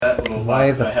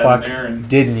Why the fuck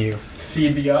didn't you?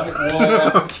 Feed the audience.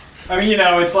 Well, I mean,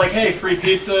 it's like, hey, free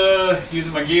pizza,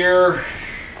 using my gear.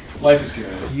 Life is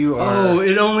good. You are. Oh,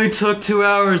 it only took 2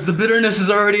 hours. The bitterness is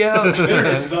already out. The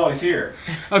bitterness is always here.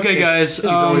 Okay, guys.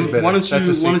 always bitter. Why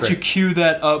don't you cue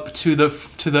that up to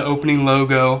the opening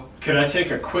logo? Could I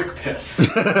take a quick piss?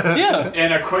 Yeah.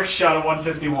 And a quick shot of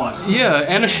 151. Yeah,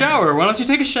 and a shower. Why don't you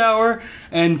take a shower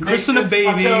and christen a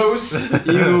baby?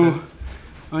 You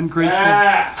ungrateful.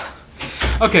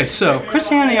 Okay, so Chris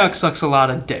Hanyok sucks a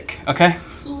lot of dick. Okay.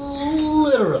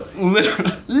 Literally.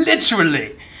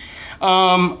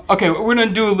 Okay, we're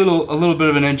gonna do a little bit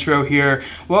of an intro here.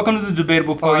 Welcome to the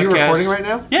Debatable Podcast. Oh, are you recording right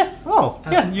now? Yeah. Oh.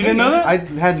 Yeah, you didn't know that? I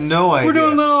had no idea. We're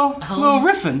doing a little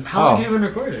riffing. How long have you been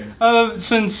recording?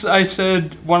 Since I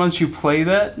said, why don't you play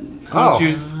that?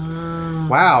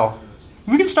 Wow.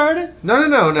 We can start it.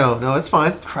 No, it's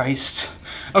fine. Christ.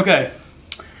 Okay.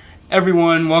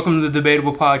 Everyone, welcome to the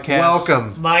Debatable Podcast.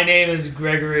 Welcome. My name is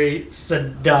Gregory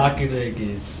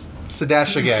Sadakidakis.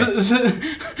 Sadashagay.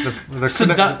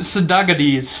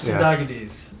 Sadagades.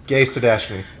 Sadakidis. Gay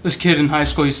Sadashmi. This kid in high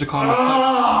school used to call me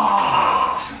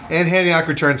And Hanyok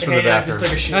returns from the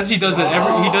bathroom. He does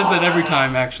that every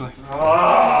time, actually.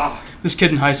 This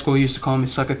kid in high school used to call me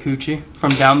Suckakuchi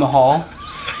from down the hall.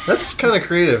 That's kind of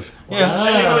creative. Yeah.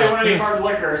 Anybody want any hard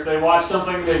liquors? They watch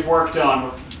something they've worked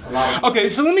on. Okay,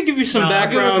 so let me give you some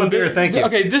background. Thank you.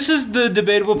 Okay, this is the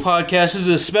Debatable Podcast. This is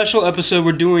a special episode.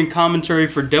 We're doing commentary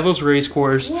for Devil's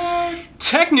Racecourse.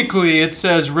 Technically, it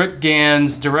says Rick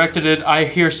Gans directed it. I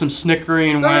hear some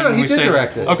snickering when he we did say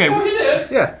direct it. Okay, he did.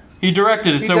 Yeah. He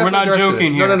directed it, so we're not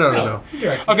joking here. No.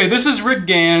 Okay, this is Rick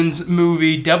Gans'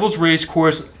 movie, Devil's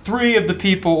Racecourse. 3 of the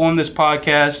people on this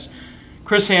podcast,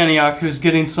 Chris Hanyok, who's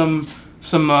getting some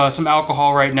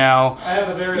alcohol right now. I have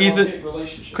a very long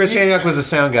relationship. Chris Hanyok was the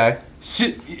sound guy.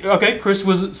 Okay, Chris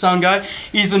was the sound guy.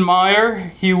 Ethan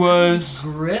Meyer, he was...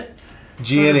 Grip?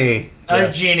 G&E.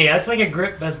 G&E. That's like a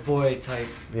Grip Best Boy type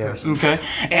person. Okay.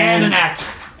 And an actor.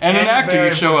 And an actor,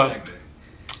 you show up. Actor.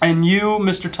 And you,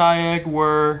 Mr. Tayag,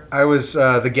 were... I was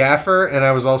the gaffer, and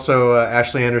I was also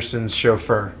Ashley Anderson's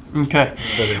chauffeur. Okay.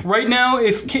 Right now,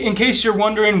 in case you're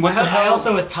wondering what the hell... I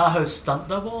also was Tahoe's stunt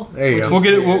double. There you go.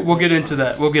 We'll get into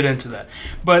that. We'll get into that.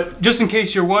 But just in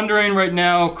case you're wondering, right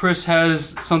now, Chris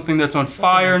has something that's on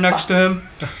fire next to him.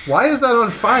 Why is that on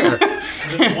fire?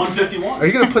 It's 151. Are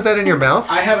you going to put that in your mouth?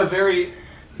 I have a very...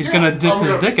 He's going to dip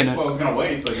his dick in it. Well, I was going to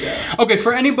wait, but yeah. Okay,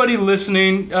 for anybody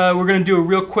listening, we're going to do a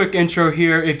real quick intro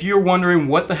here. If you're wondering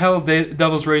what the hell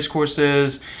Devil's Racecourse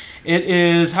is, it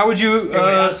is... How would you...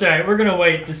 I'm sorry. We're going to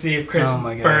wait to see if Chris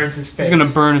burns his face. He's going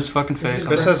to burn his fucking face.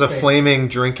 Chris has a flaming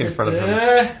drink in front of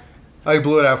him. Oh, you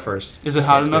blew it out first. Is it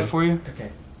hot enough for you? Okay.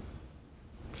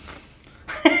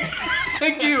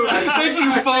 Thank you. Thank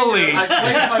you, Foley. I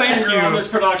sliced my finger on this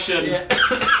production. Yeah.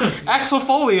 Axel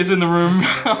Foley is in the room.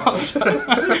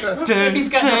 He's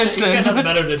got nothing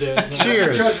better to do. So.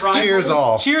 Cheers. Cheers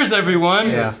all. Cheers, everyone.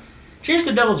 Yeah. Cheers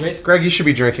to Devil's Race. Greg, you should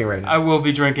be drinking right now. I will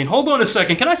be drinking. Hold on a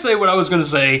second. Can I say what I was going to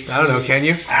say? I don't know. Can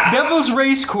you? Devil's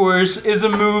Racecourse is a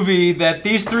movie that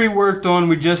these 3 worked on.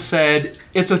 We just said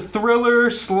it's a thriller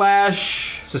 /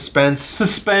 suspense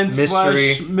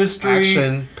mystery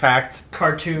action packed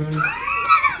cartoon.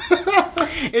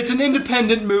 It's an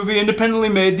independent movie, independently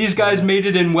made. These guys made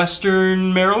it in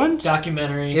Western Maryland.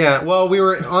 Documentary. Yeah, well, we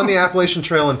were on the Appalachian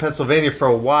Trail in Pennsylvania for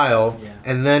a while,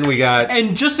 and then we got...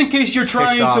 And just in case you're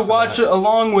trying to watch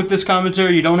along with this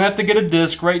commentary, you don't have to get a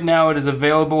disc. Right now, it is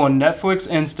available on Netflix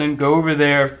Instant. Go over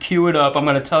there, queue it up. I'm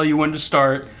going to tell you when to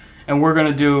start, and we're going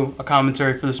to do a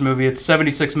commentary for this movie. It's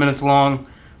 76 minutes long.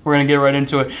 We're going to get right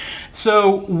into it.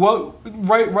 So,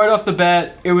 right off the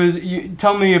bat, it was...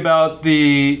 tell me about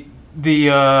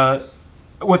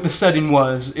what the setting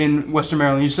was in Western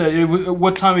Maryland. You said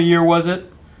what time of year was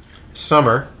it?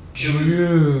 Summer. It was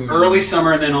early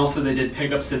summer, and then also they did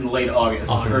pickups in late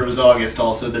August. Or it was August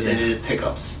also that they did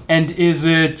pickups. And is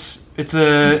it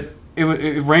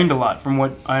rained a lot from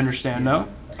what I understand, no?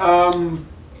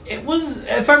 It was,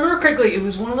 if I remember correctly, it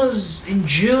was one of those in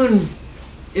June.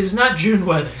 It was not June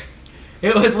weather.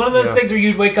 It was one of those things where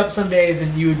you'd wake up some days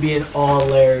and you would be in all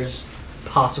layers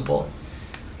possible.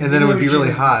 And then it would be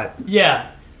really hot.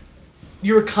 Yeah.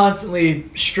 You were constantly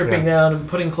stripping down and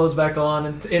putting clothes back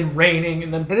on and raining.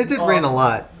 And it did rain a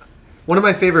lot. One of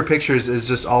my favorite pictures is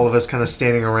just all of us kind of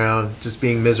standing around, just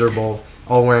being miserable,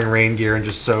 all wearing rain gear and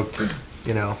just soaked,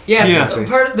 you know. Yeah.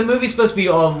 Part of the movie's supposed to be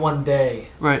all in one day.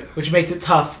 Right. Which makes it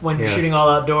tough when you're shooting all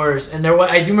outdoors. And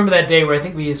I do remember that day where I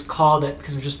think we just called it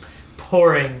because it was just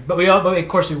pouring. But of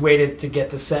course we waited to get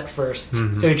to set first.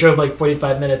 Mm-hmm. So we drove like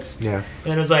 45 minutes. Yeah.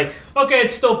 And it was like, okay,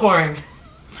 it's still pouring.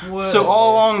 So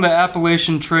all along the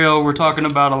Appalachian Trail, we're talking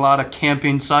about a lot of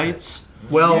camping sites.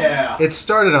 Well, Yeah. it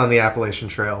started on the Appalachian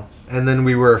Trail, and then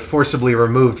we were forcibly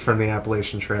removed from the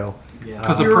Appalachian Trail. Yeah.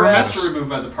 Because We of were asked permits. to remove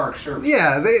by the Park Service.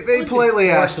 Yeah, they What's politely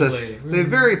it asked us. forcibly? They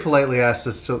very politely asked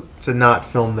us to not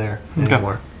film there Okay.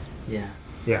 anymore. Yeah.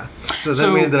 Yeah. So then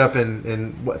So- we ended up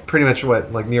in what, pretty much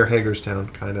like near Hagerstown,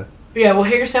 kind of. Yeah, well,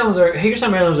 Hagerstown,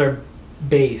 Maryland was our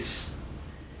base.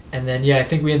 And then, yeah, I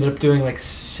think we ended up doing, like,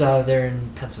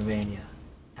 southern Pennsylvania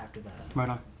after that. Right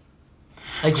on.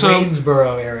 Like, So-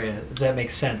 Waynesboro area, if that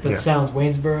makes sense. That Yeah. sounds,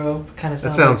 Waynesboro kind of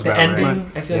sounds sounds like the about right.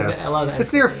 ending. I feel like Yeah. a lot of the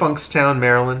It's near Funkstown,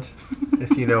 Maryland,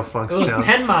 if you know It was Funkstown.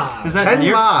 Penma. Is that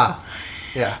near? Penma.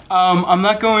 Yeah. I'm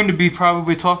not going to be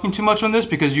probably talking too much on this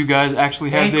because you guys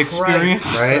actually have Thank the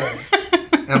experience. Right?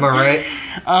 Am I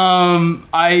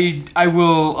right? I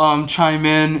will chime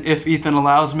in if Ethan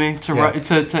allows me to Yeah.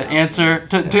 to answer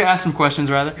to ask some questions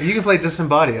rather. You can play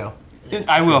Disembodio.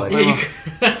 I will. like- I Yeah, will. you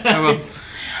could. I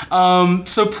will.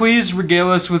 So please regale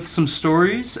us with some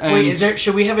stories and Wait,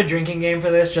 should we have a drinking game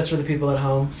for this, just for the people at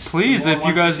home? please, if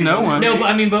you guys know one. No, but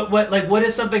I mean, what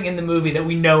is something in the movie that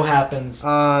we know happens?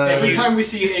 Every time we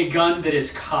see a gun that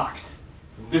is cocked.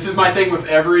 This is my thing with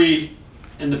every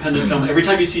independent film. Every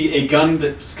time you see a gun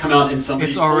that's come out and somebody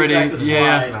It's pulls already- back the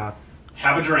yeah. slide,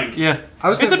 have a drink. Yeah, I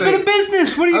was it's gonna a say. bit of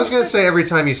business. What do I you? was gonna say every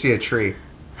time you see a tree.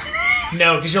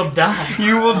 No, because you'll die.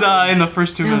 You will die in the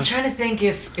first 2 No, I'm minutes. trying to think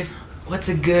if what's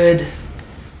a good.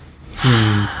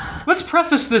 Let's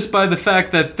preface this by the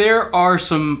fact that there are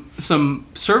some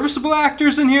serviceable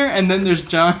actors in here, and then there's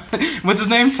John. What's his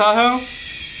name? Tahoe.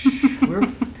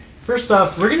 First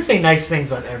off, we're gonna say nice things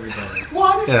about everybody. Well,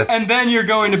 I'm just Yes. And then you're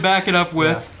going to back it up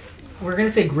with. We're gonna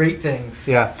say great things.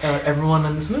 Yeah. About everyone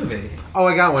in this movie. Oh,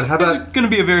 I got one. How This is about going to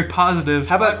be a very positive.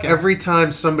 how about podcast. every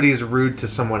time somebody is rude to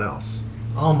someone else?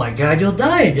 Oh my God, you'll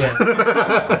die again.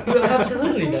 You'll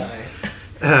absolutely die.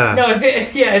 No, if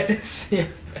this, yeah,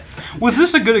 Was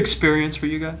this a good experience for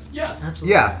you guys? yes. absolutely.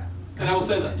 Yeah, And I will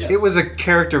say that. Yes. it was a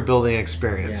character building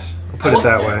experience. Yeah. I'll put it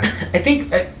that way. I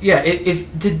think, you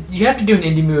have to do an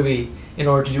indie movie in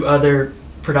order to do other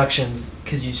productions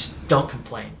because you don't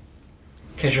complain.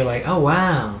 Because you're like, oh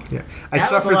wow. Yeah, I That was a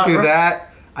suffered lot through rough. that.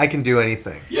 I can do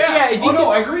anything. Yeah. if Oh you no, can-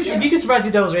 I agree. Yeah. If you can survive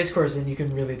through Devil's Racecourse, then you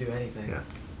can really do anything. Yeah.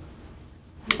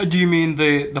 Do you mean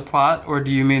the plot, or do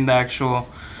you mean the actual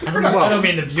I don't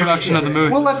mean the viewing production of the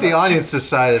movie? We'll let the audience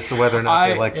decide as to whether or not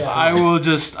they like the film.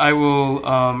 I will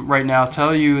right now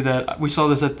tell you that we saw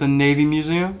this at the Navy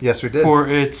Museum. Yes, we did.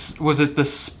 Was it the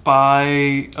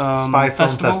Spy Spy Film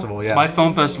Festival, yeah. Spy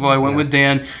Film Festival. I went Yeah. with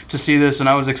Dan to see this, and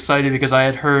I was excited because I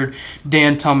had heard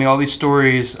Dan tell me all these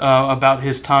stories about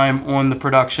his time on the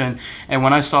production. And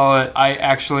when I saw it,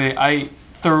 I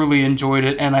thoroughly enjoyed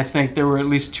it, and I think there were at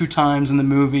least 2 times in the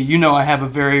movie. You know, I have a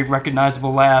very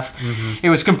recognizable laugh. Mm-hmm. It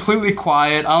was completely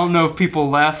quiet. I don't know if people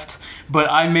left, but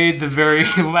I made the very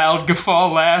loud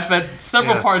guffaw laugh at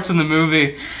several Yeah. parts in the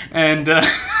movie, and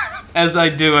as I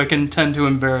do, I can tend to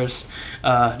embarrass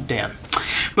Dan.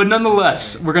 But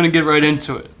nonetheless, we're going to get right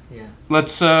into it. Yeah.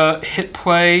 Let's hit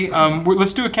play.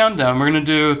 Let's do a countdown. We're going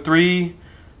to do 3,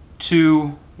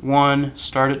 2, 1.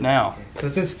 Start it now. So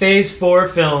this is Phase 4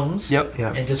 films. Yep.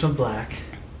 Yeah. And just went black.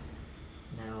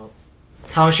 Now,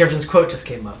 Thomas Jefferson's quote just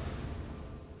came up.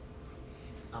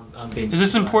 I'm being. Is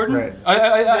this important? Right.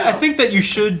 I think that you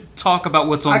should talk about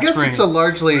what's on I guess screen. it's a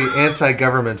largely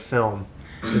anti-government film,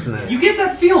 isn't it? You get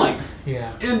that feeling.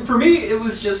 Yeah. And for me, it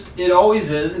was just, it always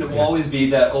is, and it will Yeah. always be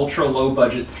that ultra low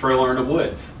budget thriller in the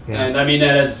woods. Yeah. And I mean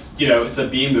that as, it's a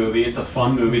B movie, it's a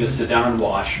fun movie to sit down and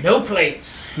watch. No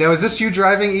plates. Now, is this you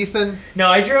driving, Ethan? No,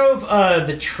 I drove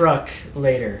the truck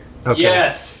later. Okay.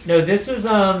 Yes! No, this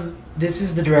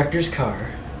is the director's car.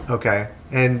 Okay.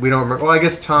 And we don't remember. Well, I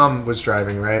guess Tom was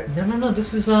driving, right? No.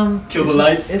 This is Kill the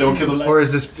lights, don't kill the lights. Or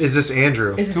is this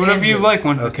Andrew? This is Do whatever you Andrew. like,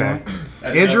 one. Okay.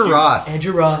 That's Andrew cute. Roth,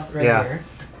 Andrew Roth, right Yeah. here.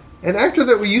 an actor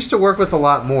that we used to work with a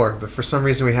lot more, but for some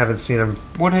reason we haven't seen him.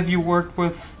 What have you worked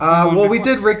with? Well, we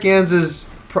before? did Rick Gans's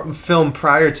film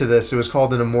prior to this. It was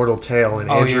called An Immortal Tale,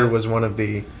 and Oh, Andrew yeah. was one of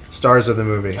the stars of the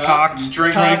movie. Cocked.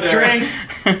 Drink right Cock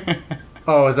there. drink.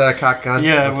 Oh, is that a cock gun?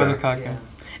 Yeah, it Okay. was a cock Yeah. gun.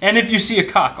 And if you see a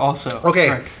cock, also. Okay,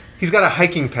 drink. he's got a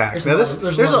hiking pack. There's, Now, a this,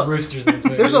 lot, there's a lot of roosters in this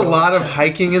movie. there's a lot of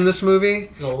hiking in this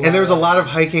movie, There's a and there's a lot. lot of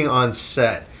hiking on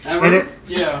set. I And remember, it,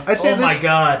 yeah. I say Oh my this,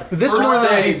 god. this First more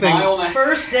than day, anything. mile and a half.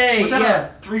 First day, Was that yeah.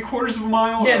 a 3/4 of a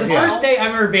mile? Yeah, or the a mile? first day I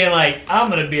remember being like, I'm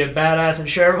gonna be a badass and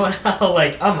show everyone how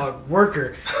like I'm a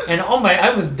worker, and I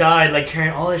almost died like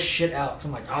carrying all this shit out. Cause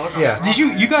I'm like, oh Yeah. Did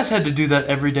you guys had to do that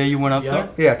every day you went up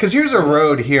Yep. Yeah, because here's a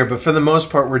road here, but for the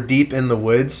most part, we're deep in the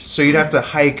woods, so you'd have to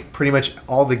hike pretty much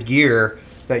all the gear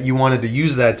that you wanted to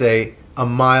use that day a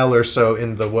mile or so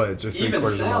in the woods, or Even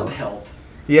three-quarters of a sound mile. helped.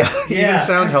 Yeah, even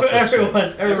sound helped. That's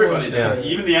right. Everybody did. Yeah.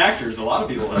 Even the actors. A lot of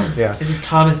people helped. Yeah. This is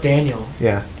Thomas Daniel.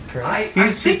 Yeah. Correct.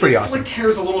 He's think pretty the awesome. slicked hair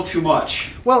is a little too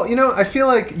much. Well, I feel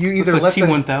like you either It's a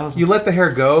let T1000. you let the hair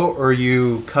go or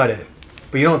you cut it,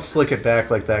 but you don't slick it back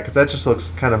like that because that just looks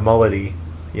kind of mullety,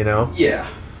 Yeah.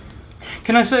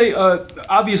 Can I say,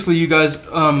 obviously you guys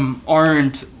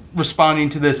aren't responding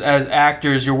to this as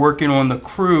actors, you're working on the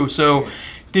crew, so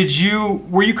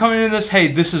were you coming into this, hey,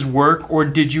 this is work, or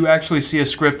did you actually see a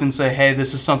script and say, hey,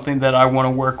 this is something that I want to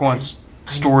work on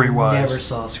story-wise? I never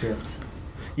saw a script.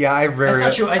 Yeah, I rarely.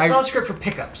 That's not true. I saw a script for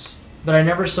pickups, but I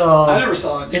never saw. I never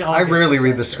saw it. I rarely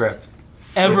read the script.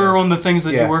 Ever on the things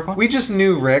that Yeah. you work on? We just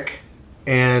knew Rick,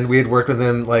 and we had worked with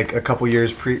him like a couple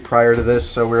years prior to this,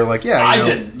 so we were like, yeah, I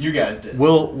didn't. You guys did.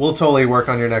 We'll totally work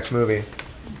on your next movie.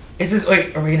 Is this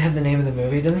like? Are we gonna have the name of the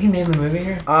movie? Doesn't he name the movie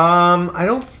here? I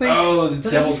don't think. Oh, the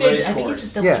Doesn't Devil's he say? Racecourse. I think he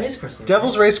says Devil's Yeah. Racecourse. Though,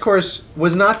 Devil's right? Racecourse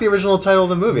was not the original title of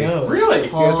the movie. No, it's Really? Do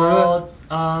you guys remember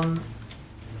called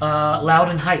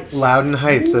Loudon Heights. Loudon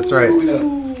Heights. That's right.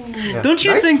 Ooh, Yeah. Don't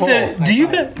you Nice think pull. that? Do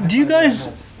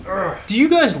you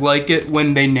guys like it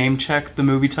when they name check the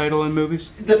movie title in movies?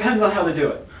 It depends on how they do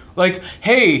it. Like,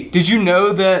 hey, did you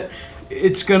know that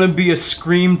it's gonna be a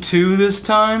Scream 2 this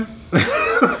time?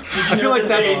 I feel like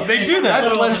They do that.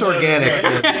 That's less organic.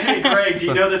 man. Hey, Greg, do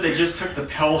you know that they just took the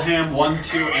Pelham 1,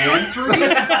 2, and 3?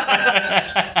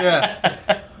 Yeah.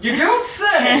 You don't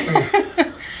say!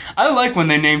 I like when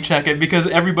they name check it because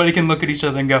everybody can look at each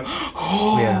other and go,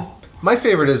 oh. Yeah. My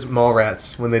favorite is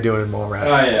Mallrats when they do it in Mallrats.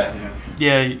 Oh, yeah.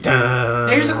 Yeah. Now,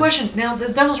 here's a question. Now,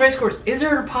 this Devil's Racecourse, is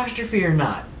there an apostrophe or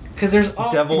not? Because there's all.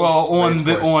 Devil's Well, on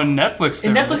Racecourse. Netflix,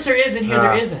 In there Netflix there is, and here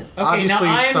there isn't. Okay, Obviously,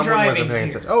 now I am someone driving wasn't paying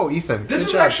here. attention. Oh, Ethan. This good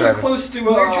was job actually driving. close to.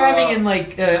 We're driving in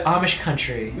like Amish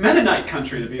country. Mennonite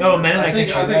country to be Oh, honest. Mennonite I think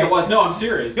country, it right? was. No, I'm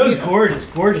serious. It was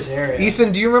gorgeous area.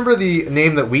 Ethan, do you remember the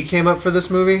name that we came up for this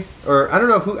movie? Or I don't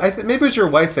know who. Maybe it was your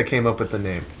wife that came up with the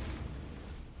name.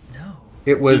 No.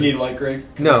 It Do was you need light, Greg?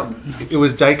 no. It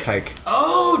was Dyke Hike.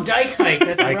 Oh, Dyke Hike.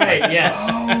 That's Dyke right. Hike. Yes,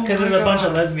 Oh, because there's a bunch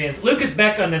of lesbians. Lucas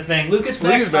Beck on the thing. Lucas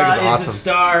Beck, Lucas Beck is is awesome. the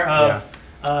star of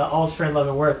All's Friend, Love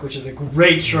and Work, which is a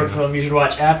great short film you should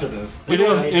watch after this. It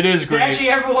is great. Actually,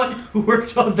 everyone who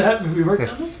worked on that movie worked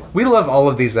on this one. We love all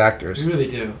of these actors. We really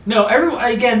do. No, everyone.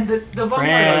 Again, the fun part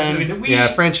about this movie is that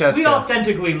we Francesca. we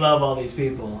authentically love all these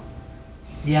people.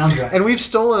 Yeah, I'm driving. And we've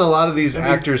stolen a lot of these And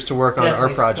we've actors to work on our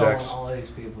Definitely projects. stolen all of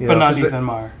these people. You but know, not 'cause Ethan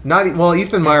Meyer.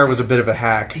 Ethan Meyer was a bit of a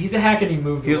hack. He's a hack and he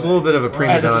moved. He was a away. little bit of a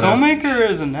prima As a donna. filmmaker or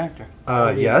as an actor?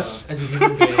 Yes. As a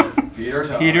human being. Peter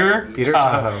Tahoe. Peter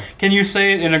Tahoe. Can you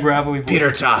say it in a gravelly voice?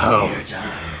 Peter Tahoe.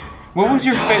 What was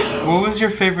your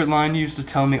favorite line you used to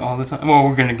tell me all the time? Well,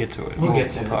 we're gonna get to it. We'll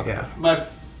get to it. talk Yeah. about My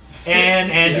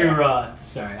And Andrew Yeah. Roth.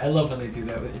 Sorry, I love when they do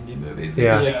that with Indian movies. They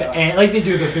Yeah. do like they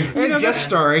do the big. And guest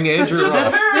starring Andrew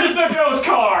Ross. There is a ghost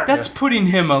car! That's putting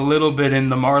him a little bit in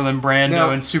the Marlon Brando Now-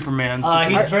 and Superman He's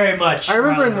situation. very much. I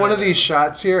remember in Marlon one of Brando. these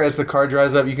shots here, as the car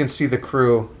drives up, you can see the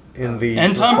crew in the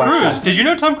And Tom reflection. Cruise. Did you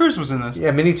know Tom Cruise was in this? Yeah,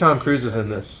 mini Tom Cruise is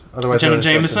in this. Otherwise known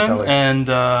Jenna as Justin Jameson Teller. and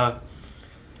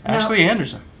Ashley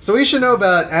Anderson. So what you should know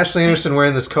about Ashley Anderson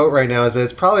wearing this coat right now is that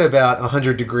it's probably about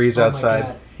 100 degrees Oh my outside.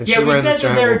 God. And Yeah, she's we wearing said this that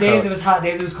giant there were wool days coat. it was hot,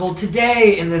 days it was cold.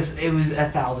 Today, it was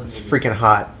 1,000. It's freaking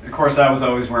hot. Of course, I was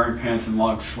always wearing pants and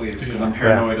long sleeves because I'm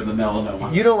paranoid of the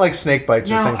melanoma. You don't like snake bites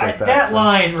or Now, things like that. that so-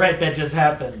 line right that just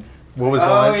happened. What was the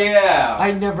Oh, line? yeah.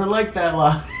 I never liked that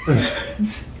line.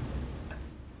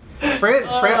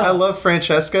 I love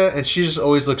Francesca, and she just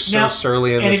always looks so Now-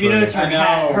 surly in and this if you movie. notice, I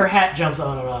know. her hat jumps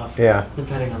on and off. Yeah.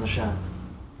 Depending on the shot.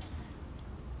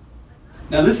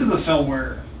 Now, this is a film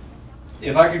where,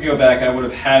 if I could go back, I would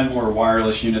have had more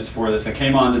wireless units for this. I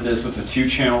came onto this with a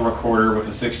 2-channel recorder with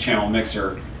a 6-channel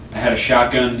mixer. I had a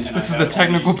shotgun. And This is I had the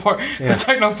technical part. Yeah. The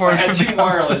technical I part had of the 2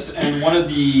 wireless, conversation. and one of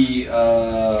the,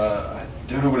 I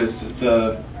don't know what is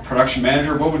the production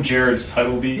manager. What would Jared's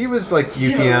title be? He was like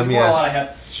He UPM, wore a lot yeah. of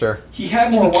hats. Sure. He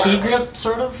had Is more it key wireless. grip,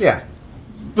 sort of? Yeah.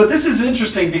 But this is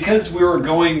interesting because we were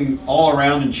going all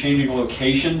around and changing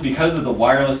location because of the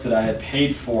wireless that I had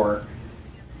paid for.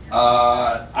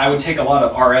 I would take a lot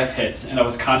of RF hits, and I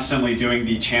was constantly doing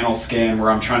the channel scan where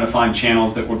I'm trying to find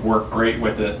channels that would work great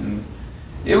with it. And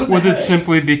it was Was a it headache.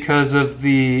 simply because of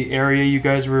the area you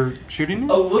guys were shooting in?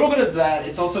 A little bit of that.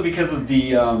 It's also because of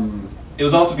the. It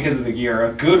was also because of the gear.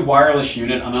 A good wireless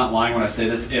unit. I'm not lying when I say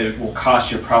this. It will cost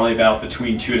you probably about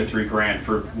between $2,000 to $3,000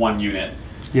 for one unit.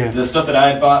 Yeah. The stuff that I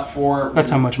had bought for. That's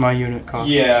how much my unit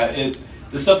costs. Yeah,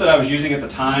 the stuff that I was using at the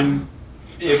time,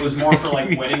 it was more for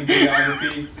like wedding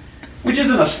videography, which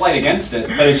isn't a slight against it,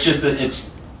 but it's just that it's,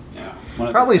 One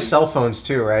of Probably those things. cell phones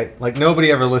too, right? Like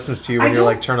nobody ever listens to you when I you're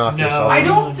like don't- turn off your No, cell phone. I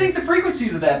don't think the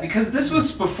frequencies of that, because this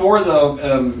was before the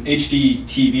HD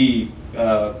TV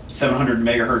 700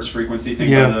 megahertz frequency thing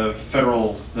Yeah. by the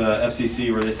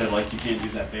FCC, where they said like you can't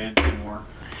use that band anymore.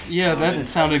 Yeah, that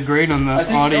sounded great on the I think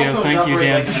cell audio. phones Thank you, operate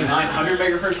Dan. like at the 900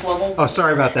 megahertz level. Oh,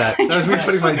 sorry about that. That was me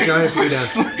putting my giant feet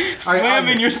down.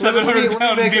 Slamming your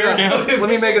 700-pound beer down. Let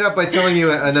me make it up by telling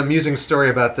you an amusing story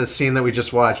about this scene that we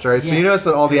just watched. All right, so you notice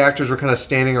that all the actors were kind of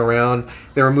standing around.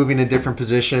 They were moving in different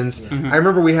positions. I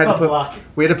remember we had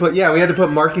to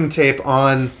put marking tape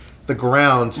on the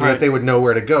ground so that they would know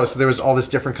where to go. So there was all this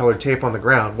different colored tape on the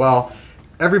ground. Well,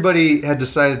 everybody had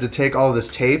decided to take all this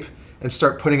tape and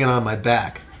start putting it on my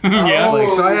back. Yeah.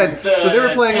 Like, so they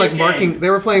were playing like tape marking. game.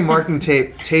 They were playing marking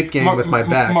tape game with my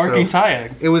back. Marking so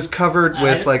Tayag. it was covered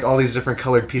with like all these different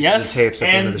colored pieces Yes, of tapes at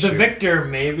the end And of the the shoot. victor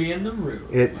may be in the room.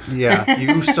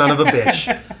 You son of a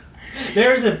bitch.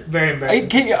 There's a very embarrassing.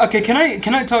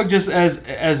 Can I talk just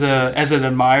as an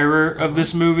admirer of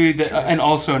this movie and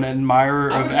also an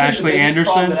admirer I of would say the Ashley biggest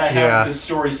problem Anderson? that I have Yeah. with this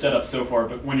story set up so far,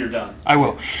 but when you're done. I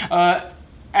will.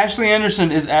 Ashley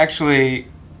Anderson is actually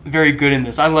very good in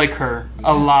this. I like her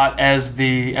a lot as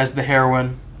the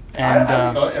heroine, and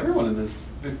I thought everyone in this.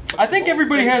 I think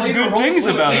everybody has They play good the roles things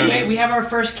with about it. her. Wait, we have our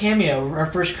first cameo, our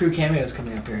first crew cameos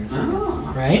coming up here in a second.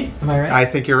 Oh. Right? Am I right? I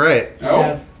think you're right. We Oh.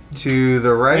 have- To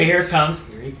the right. Wait, here it comes.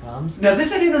 Here he comes. Now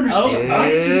this I didn't understand. Oh, Why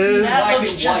does he see is- black That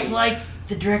looks and just white? like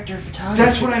the director of photography.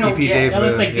 That's what I don't DP get. Dave That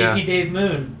looks like Moon, yeah. DP Dave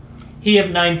Moon. He have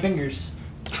 9 fingers.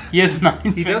 He has 9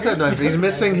 He does have fingers. 9. He's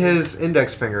missing his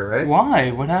index finger, right?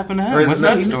 Why? What happened to him? Or is What's it that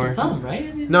not- He missed story? a thumb, right?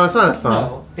 Is he No, it's not a thumb.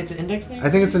 No, it's an index thing. I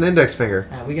think it's an index finger.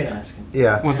 We gotta ask him.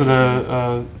 Yeah. Was it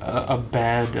a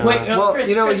bad Wait, well, Chris,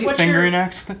 you know, Chris, he- what's fingering your,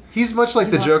 accident? He's much like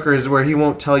He the lost- Joker, is where he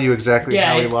won't tell you exactly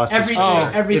Yeah, how he it's lost his everything.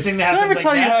 finger. Oh. Everything that Did I happens. ever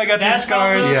tell you how I got these that's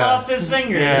scars? How Moon Yeah. lost his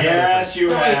finger. Yeah. Yes, you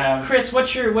So wait, have. Chris,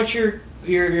 what's your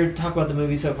talk about the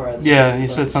movie so far? Yeah, you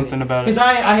said something about Because it.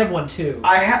 I have one too.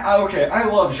 Okay, I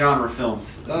love genre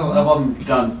films. I love them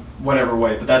done whatever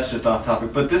way, but that's just off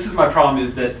topic. But this is my problem: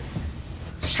 is that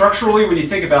structurally, when you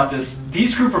think about this,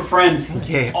 these group of friends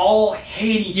Yeah. all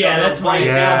hate each Yeah, other that's my right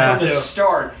Yeah. down from the too.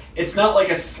 start. It's not like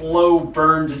a slow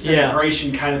burn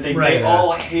disintegration kind of thing. Right. They Yeah.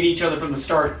 all hate each other from the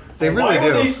start. They really Why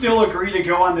would do. they still agree to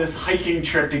go on this hiking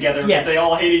trip together Yes. if they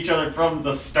all hate each other from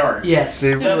the start? Yes.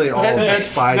 They really all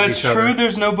despise that's each true. other.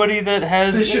 There's nobody that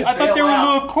has. They should I thought they bail were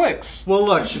out. little quicks. Well,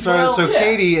 look, Well, so yeah.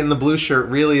 Katie in the blue shirt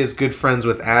really is good friends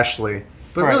with Ashley.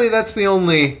 But Right. really, that's the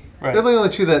only... Right. They're the only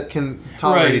two that can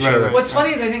tolerate Right, each right, other. right. What's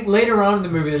funny is I think later on in the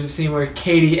movie there's a scene where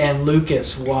Katie and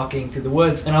Lucas walking through the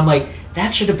woods, and I'm like,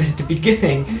 that should have been at the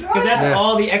beginning because that's Yeah.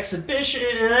 all the exhibition.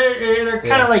 They're kind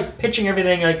Yeah. of like pitching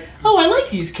everything like, oh, I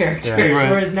like these characters. Yeah. Right.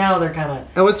 Whereas now they're kind of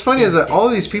And what's funny is that all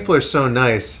of these people are so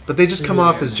nice, but they just come Really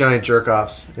off are as nice. giant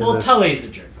jerk-offs in well, this. Tully's a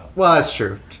jerk off. Well, that's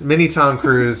true. Mini Tom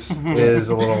Cruise is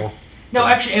a little... No,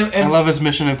 actually, I and love his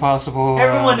Mission Impossible.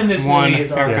 everyone in this one movie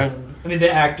is haircut. awesome. I mean,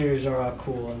 the actors are all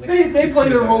cool. And They play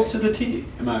their roles to the T,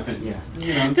 in my opinion. Yeah.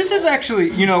 You know, This is actually,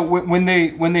 when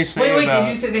they say Wait, about. did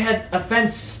you say they had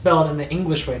offense spelled in the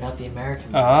English way, not the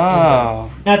American way? Oh,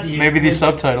 Not the maybe the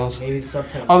subtitles. Maybe the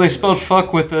subtitles. Oh, they spelled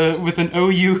fuck with an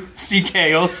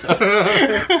O-U-C-K also.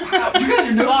 Wow, you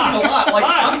guys are noticing a lot.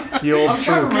 Like, The old I'm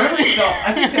trying to troop. remember stuff.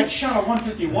 I think that shot of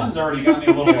 151's already got me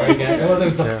a little worried. Oh, there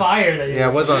was the Yeah. fire that you Yeah,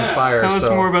 it was on Yeah. fire, Tell us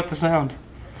so... more about the sound.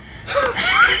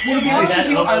 Well, to be honest with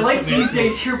you, I That like almost these amazing.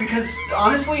 days here because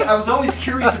honestly, I was always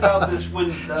curious about this when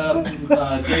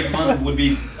Dave Munn would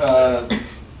be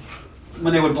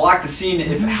when they would block the scene.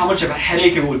 If how much of a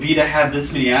headache it would be to have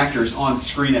this many actors on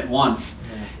screen at once.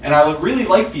 And I really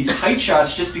like these height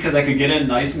shots just because I could get in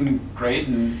nice and great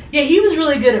and. Yeah, he was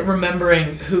really good at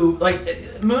remembering who.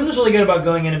 Like Moon was really good about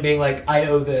going in and being like, "I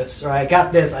owe this," or "I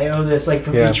got this," "I owe this," like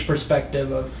from Yeah. each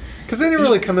perspective of. Because they didn't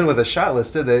really come in with a shot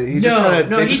list, did they? They he just did kind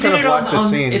of it blocked the on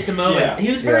scene. at the moment. Yeah.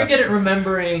 He was very Yeah. good at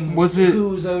remembering Was it-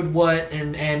 who's owed what,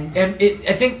 and it.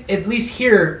 I think at least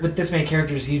here with this many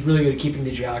characters, he's really good at keeping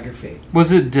the geography.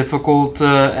 Was it difficult?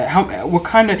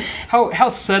 How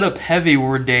setup heavy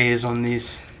were days on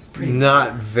these?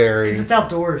 Not very. Because it's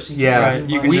outdoors. So you Yeah, can't Right,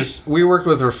 do you much. can we, just- we worked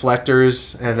with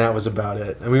reflectors, and that was about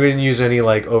it. And we didn't use any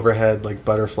like overhead like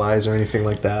butterflies or anything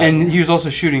like that. And he was also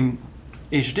shooting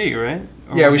HD, right?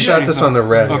 Or yeah, was we he shot shooting this on the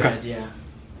red. Okay. Yeah.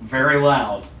 Very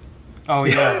loud. Oh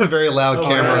yeah. Very loud Oh,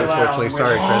 camera, very loud. unfortunately.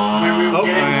 Sorry, Chris. When we would Oh,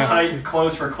 get in yeah. tight,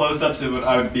 close for close-ups,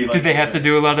 I would be like. Did they have to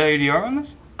do a lot of ADR on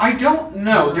this? I don't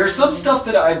know. There's some stuff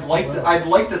that I'd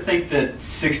like to think that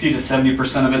 60 to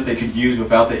 70% of it they could use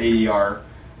without the ADR.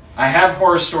 I have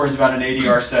horror stories about an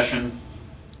ADR session.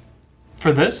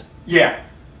 For this? Yeah.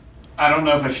 I don't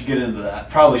know if I should get into that.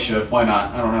 Probably should. Why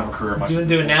not? I don't have a career. Do you want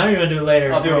to do it now or you want to do it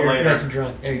later? I'll do it later. Nice and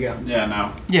drunk. There you go. Yeah,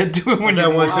 no. Yeah, do it when that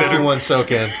you're 151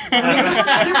 soak in.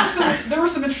 There were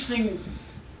some interesting.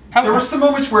 There were some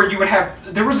moments where you would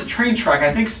have. There was a train track.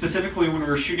 I think specifically when we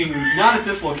were shooting, not at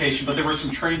this location, but there were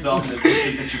some trains off in the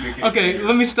distance that you could. Okay,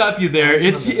 let me stop you there.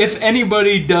 If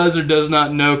anybody does or does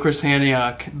not know Chris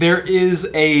Hanyok, there is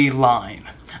a line.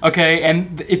 Okay,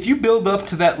 and if you build up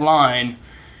to that line,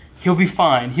 he'll be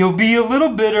fine. He'll be a little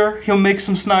bitter. He'll make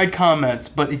some snide comments.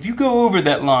 But if you go over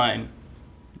that line,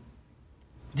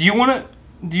 do you want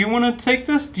to take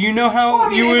this? Do you know how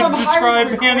you would describe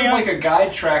Hanyok? Like a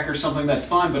guide track or something, that's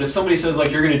fine. But if somebody says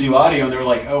like you're going to do audio and they're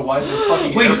like, oh, why is there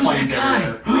fucking airplanes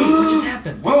everywhere? Wait, what just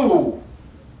happened? Whoa!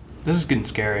 This is getting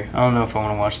scary. I don't know if I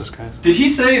want to watch this, guys. Did he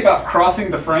say about crossing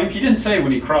the frame? He didn't say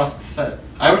when he crossed the set.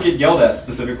 I would get yelled at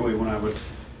specifically when I would.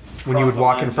 When you would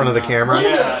walk in front of the camera?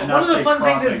 Yeah, one of the fun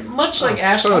things is, much like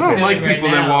Ashley's I don't doing like right people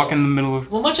now, that walk in the middle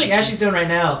of... Well, much like Ashley's doing right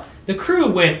now, the crew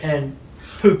went and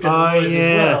pooped in the woods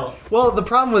as well. Well, the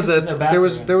problem was that No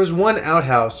there was one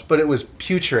outhouse, but it was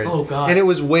putrid. Oh, God. And it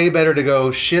was way better to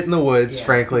go shit in the woods,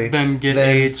 frankly, Then get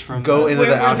AIDS from go that. into the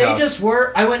Where outhouse. they just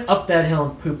were, I went up that hill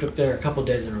and pooped up there a couple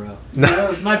days in a row.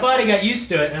 My body got used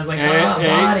to it, and I was like,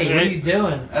 body, what are you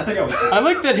doing? I think I was. I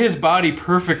like that his body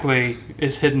perfectly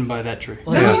is hidden by that tree.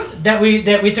 Well, that we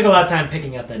took a lot of time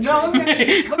picking up that tree. No,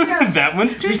 let me ask. That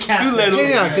one's too Recast little. that.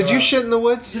 Yeah, did you shit in the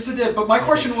woods? Yes, I did. But my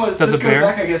question was, Does this a goes bear?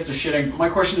 back, I guess, to shitting. My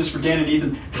question is for Dan and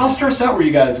Ethan. How stressed out were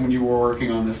you guys when you were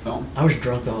working on this film? I was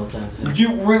drunk the whole time. So.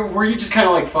 Were you just kind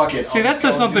of like, fuck it? See, that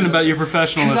says something about your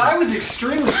professionalism. Because I was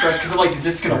extremely stressed because I'm like, is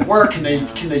this gonna work? Can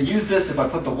they use this if I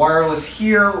put the wireless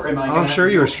here? Or am I? I'm sure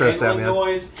you were stressed out, man. man.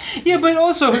 Noise? Yeah, but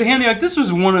also, Hanyok,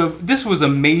 this was a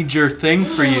major thing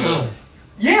for you.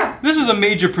 Yeah. This is a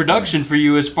major production for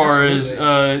you as far as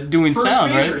doing First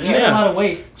sound, feature, right? You had a lot of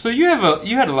weight. So you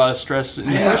had a lot of stress in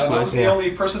the first I was place. the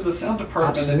only person in the sound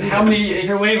department. Absolutely. And how many?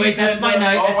 Here, wait, that's my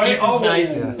knife. That's Ethan's knife.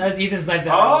 Yeah. That was Ethan's knife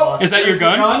that I lost. Is that your there's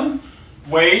the gun?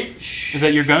 Wait. Is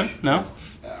that your gun? No.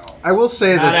 I will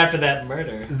say Not that after that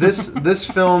murder. this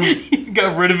film You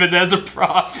got rid of it as a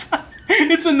prop.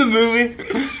 It's in the movie.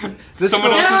 this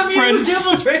Someone film, else's prints.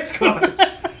 Devil's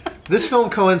Racecourse. this film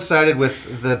coincided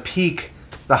with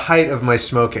the height of my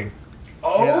smoking.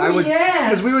 Oh, yes.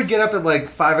 Because we would get up at like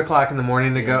 5 o'clock in the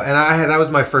morning to go, and that was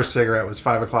my first cigarette, was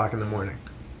 5 o'clock in the morning.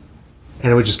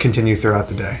 And it would just continue throughout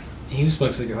the day. He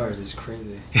smokes cigars. He's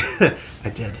crazy. I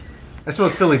did. I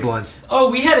smoked Philly blunts. Oh,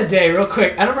 we had a day, real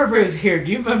quick. I don't remember if it was here.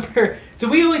 Do you remember? So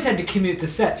we always had to commute to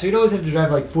set. So we'd always have to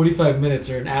drive like 45 minutes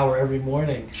or an hour every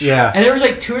morning. Yeah. And there was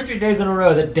like 2 or 3 days in a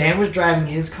row that Dan was driving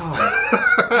his car.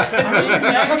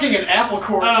 He's chucking an apple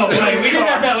core. Oh, into wait, his we didn't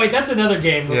car. have that. Wait, that's another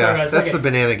game. We'll talk Yeah, about that's second. the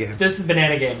banana game. This is the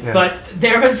banana game. Yes. But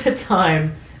there was a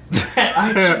time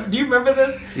that do you remember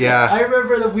this? Yeah. I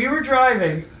remember that we were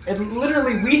driving and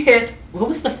literally we hit, what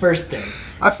was the first thing?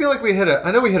 I feel like I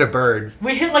know we hit a bird.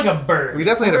 We hit like a bird. We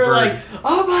definitely hit a were bird. like,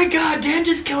 oh my god, Dan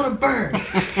just killed a bird.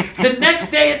 The next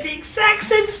day at the exact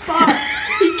same spot,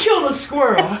 he killed a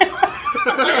squirrel.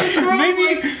 The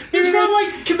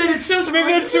squirrel committed suicide.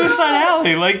 Maybe that's Suicide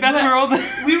Alley. Like that's where all the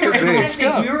we were animals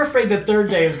go. we were afraid the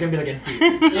third day was gonna be like a deep.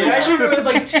 I actually remember it was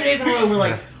like 2 days in a row. We're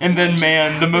like, And then,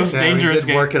 man, the most Yeah, dangerous we did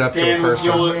game. work it up to a Dan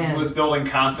person. was building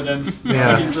confidence.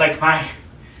 Yeah. He's like, my.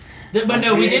 but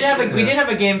no, we did have Yeah.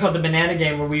 a game called the banana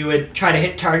game where we would try to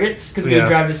hit targets because we would Yeah.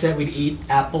 drive to set, we'd eat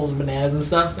apples and bananas and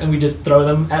stuff, and we just throw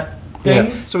them at Yeah.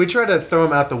 things. So we tried to throw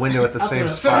him out the window at the Out same the-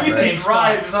 So spot, Ethan right?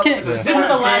 drives up to the This side is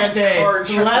the of last Dan's day. car and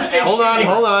The chucks last an day. apple.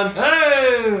 Hold on.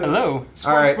 Oh! Hello. Sports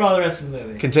All right. for all the rest of the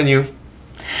movie. Continue.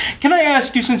 Can I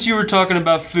ask you, since you were talking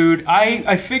about food,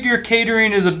 I figure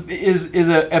catering is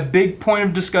a big point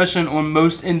of discussion on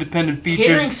most independent features.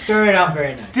 Catering started out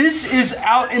very nice. This is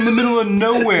out in the middle of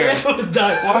nowhere. Dan was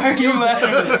done. Why are you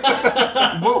laughing?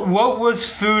 What was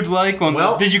food like on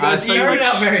Well, this? Did you guys I eat started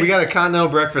out very We got a continental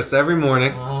breakfast every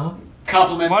morning.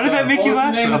 Compliments. Why did that make what you was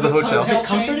laugh? The name Of the hotel. chain?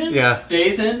 Comforted? Yeah.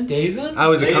 Days In. Days in? I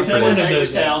was a Days In comforter. in Comforted.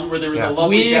 Hagerstown, where there was Yeah. a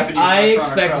lovely Japanese I restaurant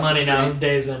expect across money the now. street.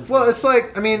 Days in. Well, it's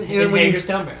like, I mean, you know, In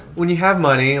Hagerstown, Maryland. when you have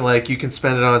money, like, you can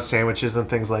spend it on sandwiches and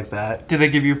things like that. Did they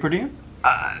give you a per diem?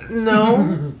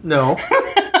 No. No.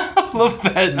 I love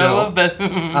that. No. I love that.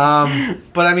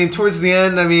 But I mean, towards the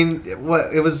end, I mean, it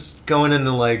was going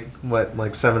into like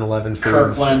 7-Eleven foods.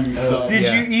 Kirkland. So. Did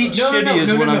Yeah. you eat No, shitty?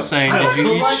 Is what I'm saying. I Did you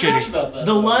don't eat know why I shitty? talked about that.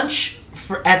 The lunch,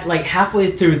 at like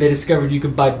halfway through, they discovered you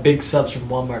could buy big subs from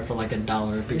Walmart for like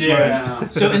 $1 a big sub. Yeah.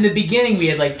 So in the beginning, we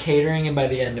had like catering, and by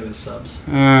the end, it was subs.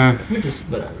 Which is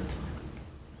whatever.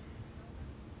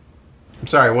 It's I'm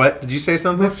sorry, what? Did you say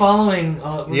something? We're following.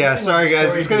 Yeah, sorry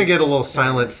guys, it's gonna get a little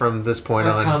silent from this point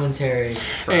on. Commentary.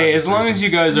 Hey, as long as you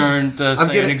guys aren't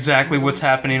saying exactly what's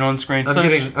happening on screen.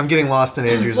 I'm getting lost in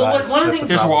Andrew's eyes. One of the things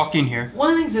there's walking here.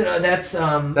 One of the things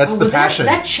that's the passion.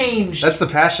 That changed. That's the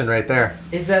passion right there.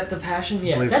 Is that the passion?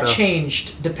 Yeah, that so.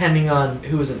 Changed depending on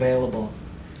who was available.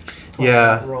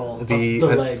 Yeah, Role, the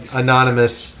legs.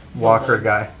 Anonymous walker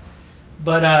guy.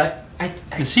 But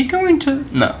is he going to?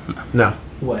 No.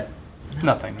 What?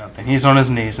 Nothing. He's on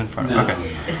his knees in front of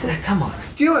me. Okay. Come on.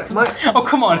 Do you know what? Oh,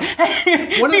 come on.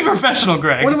 Be professional,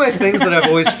 Greg. One of my things that I've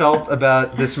always felt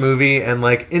about this movie, and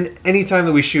like in any time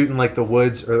that we shoot in like the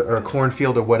woods or a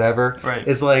cornfield or whatever,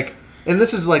 is like, and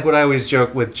this is like what I always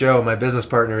joke with Joe, my business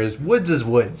partner, is woods is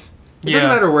woods. It doesn't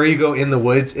matter where you go in the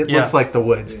woods, it looks like the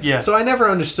woods. Yeah. So I never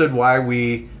understood why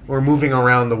we were moving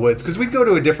around the woods, because we'd go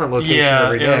to a different location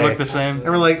every day. Yeah, it looked the same. And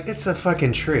we're like, it's a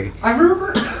fucking tree. I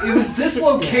remember it was this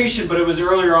location, but it was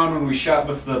earlier on when we shot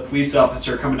with the police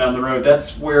officer coming down the road.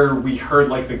 That's where we heard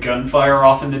like the gunfire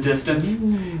off in the distance.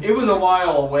 It was a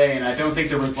while away, and I don't think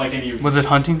there was like any... Was it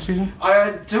hunting season?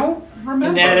 I don't remember.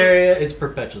 In that area, it's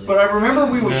perpetually. But I remember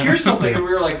we would hear something and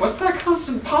we were like, what's that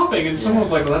constant popping? And someone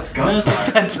was like, well, that's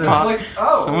gunfire. That's pop. Like,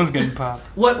 oh. Someone's getting popped.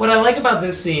 What I like about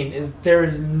this scene is there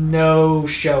is no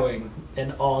showing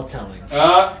and all telling.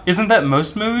 Isn't that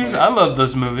most movies? I love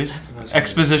those movies.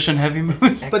 Exposition heavy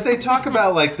movies. But they talk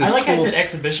about like this. I like cool I said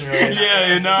exhibition earlier.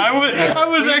 I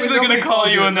was actually going to call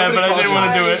you on that, but I didn't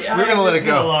want to do it. We're going to let it go. It's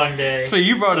been a long day. So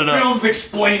you brought it up. Film's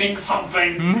explaining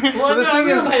something. Well, the thing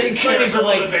is, explaining for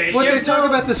motivation. What they talk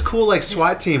about this cool like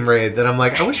SWAT team raid that I'm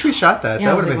like, I wish we shot that. Yeah,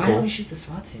 that would have like, been cool. Why don't we shoot the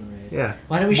SWAT team raid? Yeah.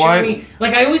 Why don't we shoot any...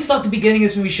 Like, I always thought the beginning of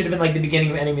this movie should have been like the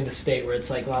beginning of Enemy of the State, where it's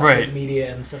like lots of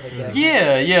media and stuff like that.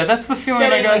 Yeah, that's the feeling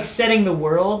I got. Like, setting the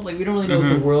world. Like, we don't really know what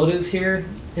the world is here,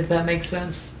 if that makes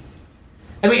sense.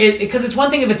 I mean, because it's one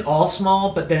thing if it's all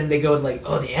small, but then they go with like,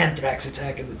 the anthrax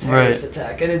attack and the terrorist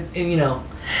attack, and you know.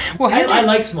 Well, I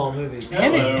like small movies.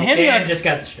 Dan just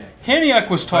got distracted.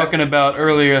 Hanyok was talking about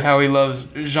earlier how he loves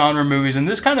genre movies, and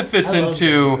this kind of fits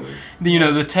into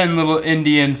the 10 Little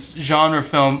Indians genre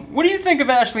film. What do you think of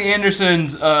Ashley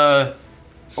Anderson's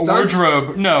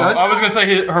wardrobe? No, Stunts? I was going to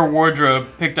say her wardrobe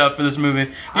picked up for this movie.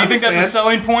 Do you think that's a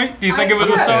selling point? Do you think it was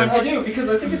a selling point? I do, because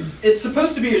I think it's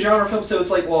supposed to be a genre film, so it's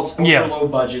like, well, it's ultra low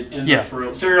budget and for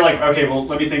real. So you're like, okay, well,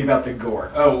 let me think about the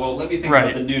gore. Oh, well, let me think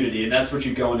about the nudity, and that's what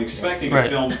you go in expecting a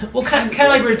film. Well, kind of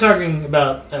like we were talking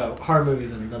about horror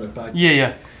movies in another podcast.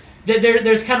 Yeah.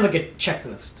 There's kind of like a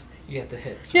checklist you have to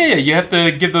hit. So. Yeah, you have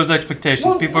to give those expectations.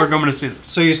 Well, people are going to see this.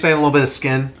 So you're saying a little bit of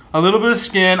skin? A little bit of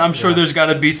skin. I'm sure there's got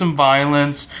to be some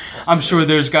violence. I'm sure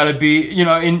there's got to be,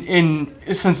 in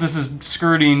since this is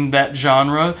skirting that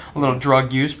genre, a little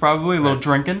drug use probably, a little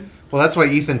drinking. Well, that's why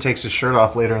Ethan takes his shirt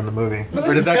off later in the movie.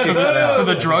 Or did that get cut out? For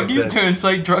the drug use? To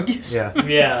incite drug use? Yeah.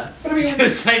 Yeah. To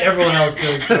incite everyone else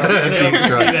doing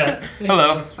drugs.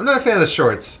 Hello. I'm not a fan of the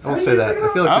shorts. I will say that.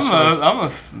 I feel like the shorts...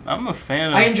 I'm a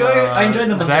fan of I enjoy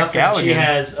the Zach MacGuffin she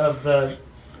has of the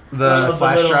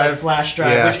flash little, drive. like, flash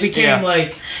drive, which became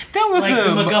like that was like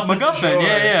a the MacGuffin.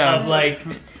 Yeah. Of like,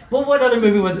 well, what other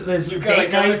movie was it? This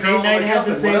Date Night had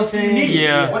the same thing.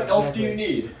 Yeah. What else do you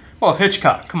need? Well,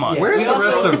 Hitchcock. Come on. Yeah. Where's the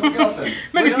rest of?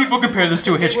 Many people compare this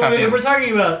to a Hitchcock. If we're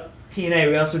talking about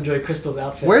TNA, we also enjoy Crystal's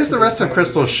outfit. Where's the rest of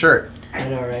Crystal's shirt? I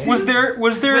know, right? Was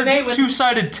there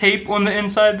two-sided tape on the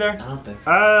inside there? I don't think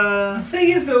so. The thing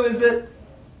is, though, is that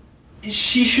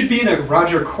she should be in a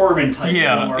Roger Corman type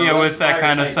film. With that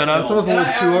kind of setup. It's almost a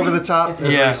little too over the top.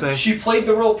 She played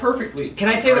the role perfectly. Can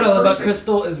I tell you what I love about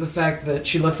Crystal is the fact that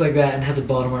she looks like that and has a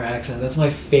Baltimore accent. That's my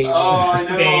favorite. Oh, I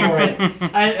know.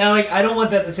 Favorite. I don't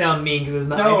want that to sound mean because it's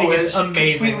not. I think it's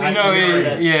amazing.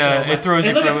 It throws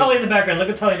you. And look at Tully in the background. Look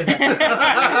at Tully in the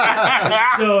background.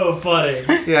 It's so funny.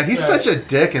 Yeah, he's such a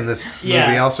dick in this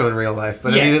movie, also in real life.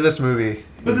 But I mean, in this movie.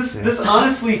 But this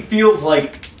honestly feels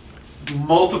like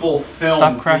multiple films.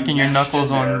 Stop cracking your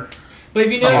knuckles on. But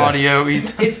if you notice, audio,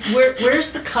 it's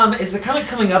where's the comic? Is the comic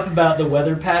coming up about the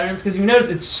weather patterns? Because you notice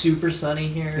it's super sunny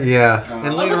here. Yeah,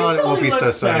 and later on it won't be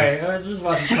so sunny. Sorry, I just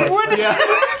watching. What is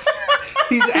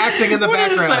He's acting in the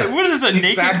background. What is this, a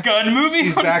Naked Gun movie?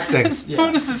 He's acting.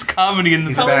 What is this comedy in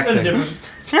the background?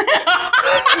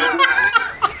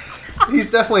 He's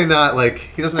definitely not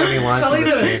he doesn't have any lines in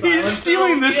this scene. He's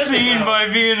stealing this scene by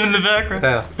being in the background.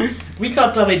 Yeah. We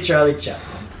call Tully Charlie Chaplin.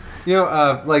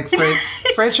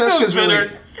 Francesca's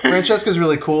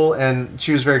really cool, and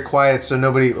she was very quiet, so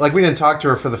nobody we didn't talk to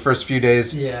her for the first few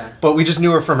days. Yeah. But we just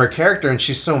knew her from her character, and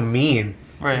she's so mean.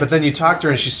 Right. But then you talk to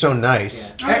her, and she's so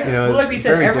nice. Yeah. Like we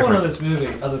said, everyone in this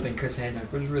movie, other than Chris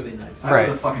Hanyok, was really nice. I was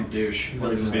a fucking douche.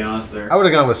 To be honest, there. I would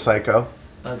have gone with Psycho.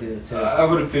 I'll do it too. I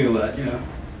would have figured that, you know.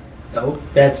 Oh,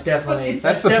 that's definitely.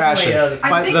 That's the passion.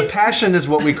 The passion is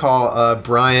what we call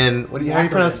Brian. How do you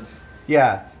pronounce?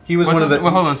 Yeah, he was one of the.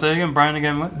 Hold on, say it again. Brian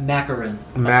again. What? Macaron.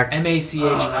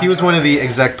 He was one of the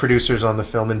exec producers on the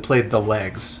film and played the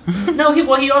legs. No,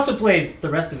 he also plays the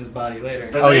rest of his body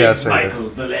later. That's right. Michael,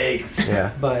 the legs.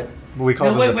 Yeah, but. We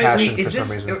call them the passion for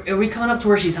some reason. Are we coming up to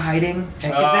where she's hiding?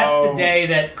 Because that's the day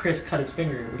that Chris cut his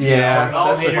finger. Yeah,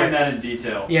 I'll explain that in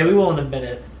detail. Yeah, we will in a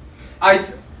minute.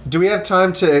 Do we have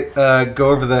time to go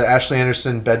over the Ashley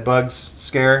Anderson bedbugs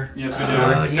scare? Yes, we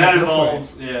do. That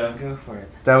involves, Go for it.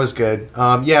 That was good.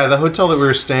 The hotel that we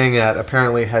were staying at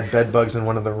apparently had bedbugs in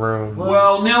one of the rooms.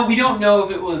 Well, no, we don't know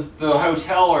if it was the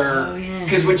hotel or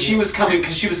because when she was coming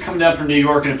down from New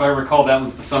York, and if I recall, that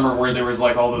was the summer where there was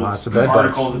like all those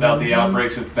articles about the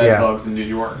outbreaks of bedbugs in New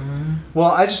York. Well,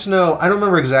 I just know, I don't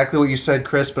remember exactly what you said,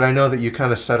 Chris, but I know that you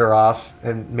kind of set her off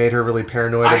and made her really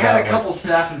paranoid I had a couple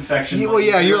staph infections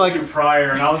you're like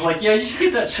prior, and I was like, yeah, you should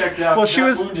get that checked out. Well, that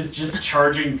wound is just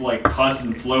charging like pus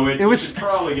and fluid. It was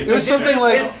something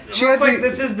like...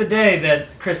 This is the day that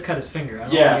Chris cut his finger.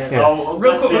 Yes.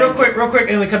 Real quick,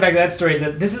 and we come back to that story, is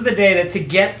that this is the day that to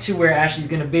get to where Ashley's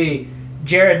going to be,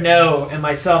 Jared Noe and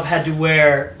myself had to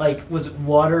wear, was it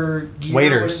water gear?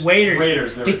 Waders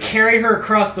to carry her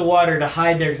across the water to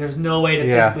hide there because there's no way to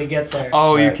physically get there.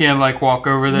 Oh, you can't, walk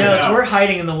over there? No, so we're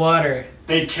hiding in the water.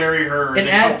 They'd carry her. And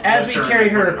as we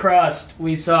carried her across,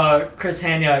 we saw Chris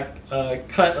Hanyok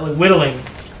whittling.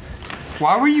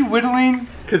 Why were you whittling?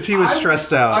 Because he was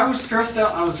stressed out. I was stressed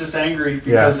out and I was just angry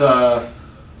because...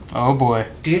 oh, boy.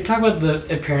 Do you talk about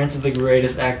the appearance of the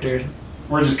greatest actor?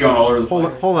 We're just going all over the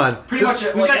place. Hold on. Pretty much,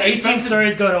 we've got 18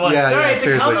 stories going at once. Yeah, it's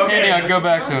a commentary. Okay, go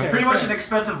back to it. Pretty much an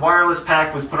expensive wireless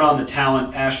pack was put on the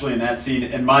talent, Ashley, in that scene,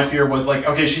 and my fear was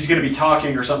okay, she's going to be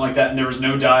talking or something like that, and there was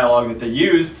no dialogue that they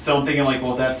used, so I'm thinking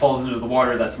well, if that falls into the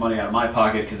water, that's money out of my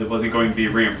pocket, because it wasn't going to be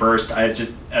reimbursed. I had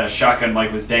just, shotgun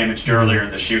mic was damaged earlier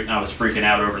in the shoot, and I was freaking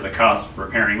out over the cost of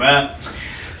repairing that.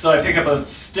 So I pick up a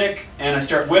stick, and I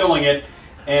start whittling it,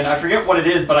 and I forget what it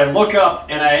is, but I look up,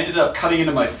 and I ended up cutting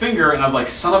into my finger, and I was like,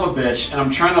 son of a bitch, and I'm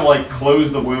trying to,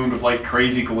 close the wound with,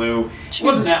 crazy glue. It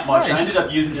wasn't that much. I ended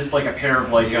up using just, a pair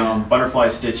of, butterfly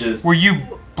stitches. Were you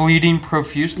bleeding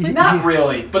profusely? Not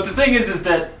really, but the thing is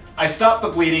that I stopped the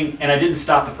bleeding, and I didn't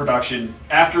stop the production.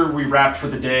 After we wrapped for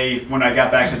the day, when I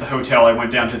got back to the hotel, I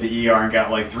went down to the ER and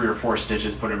got, 3 or 4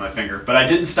 stitches put in my finger. But I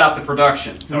didn't stop the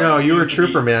production. So no, you were a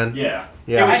trooper, man. Yeah.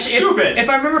 It was stupid. If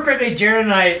I remember correctly, Jared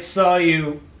and I saw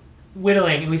you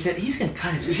whittling, and we said, he's going to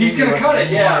cut it. He's going to cut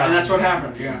it, yeah, and that's what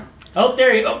happened, yeah. Oh,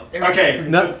 there you go. Okay.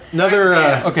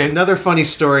 Another funny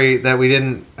story that we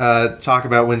didn't talk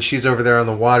about when she's over there on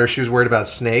the water, she was worried about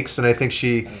snakes, and I think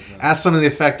she asked something to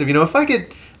the effect of, if I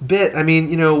get bit,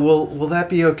 will that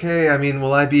be okay?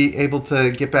 Will I be able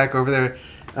to get back over there?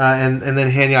 And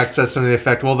then Hanyok says something to the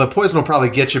effect, well, the poison will probably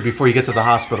get you before you get to the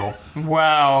hospital.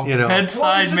 Wow.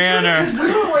 Bedside manner.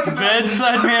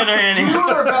 Bedside manner, Annie. We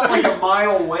were about a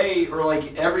mile away, or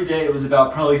every day it was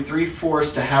about probably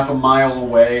 3/4 to half a mile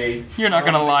away. You're not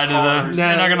going to lie to them.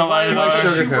 You're not going to lie to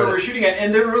them. Where we're shooting at.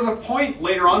 And there was a point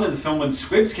later on in the film when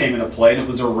squibs came into play, and it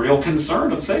was a real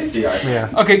concern of safety, I think. Yeah.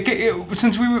 Okay,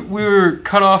 since we were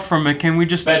cut off from it, can we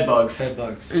just... Bedbugs.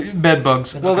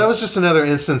 Bedbugs. Well, that was just another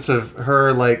instance of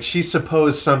her, she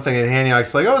supposed something, and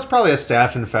Hanyok's like, oh, it's probably a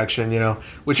staph infection,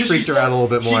 which freaked her out a little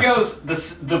bit more. She goes,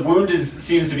 the wound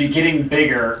seems to be getting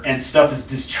bigger, and stuff is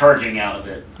discharging out of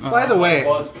it. By the way...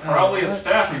 Well, it's probably a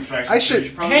staph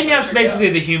infection. Hanyok's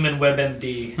basically the human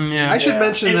WebMD. Yeah. I should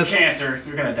mention it's cancer.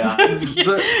 You're going to die.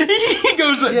 He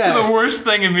goes to the worst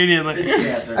thing immediately. It's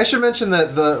cancer. I should mention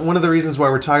that one of the reasons why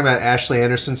we're talking about Ashley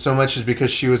Anderson so much is because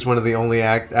she was one of the only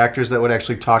actors that would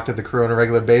actually talk to the crew on a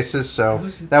regular basis, so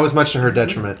that was much to her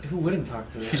detriment. Who wouldn't talk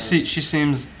to her? She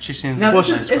seems. Now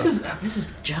this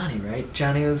is Johnny, right?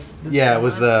 Johnny was. It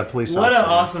was the police officer. What an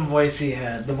awesome voice he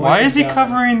had. The voice Why is he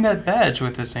covering that badge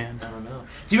with his hand? I don't know.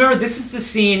 Do you remember? This is the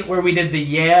scene where we did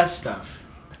the stuff.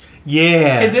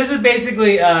 Yeah. Because this is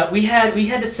basically we had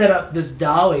to set up this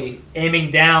dolly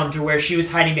aiming down to where she was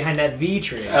hiding behind that V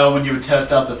tree. Oh, when you would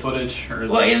test out the footage.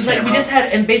 Well, it was we just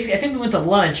had, and basically I think we went to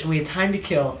lunch and we had time to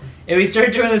kill. And we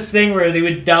started doing this thing where they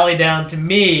would dolly down to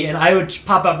me, and I would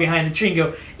pop up behind the tree and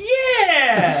go,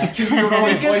 yeah! Because we would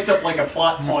always voice up a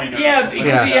plot point. We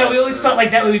always felt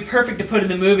like that would be perfect to put in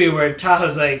the movie where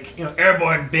Tahoe's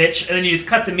airborne, bitch, and then you just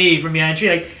cut to me from behind the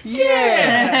tree,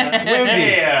 yeah!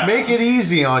 Wendy, make it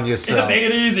easy on yourself. Make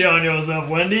it easy on yourself,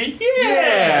 Wendy.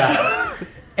 Yeah!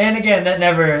 And again,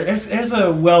 there's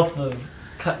a wealth of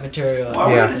cut material. I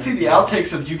wanted to see the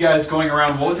outtakes of you guys going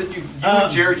around. What was it you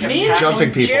and Jared kept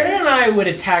jumping people? Jared and I would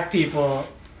attack people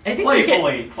I think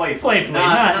Playfully.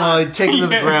 Not Take them to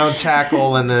the ground,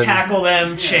 tackle, and then tackle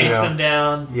them, chase them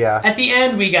down. Yeah. At the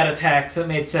end, we got attacked, so it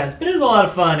made sense. But it was a lot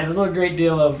of fun. It was a great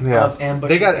deal of ambush.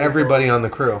 They got everybody on the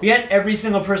crew. We had every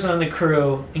single person on the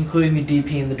crew, including the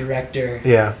DP and the director.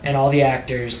 Yeah. And all the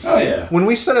actors. Oh, yeah. When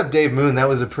we set up Dave Moon, that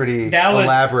was a pretty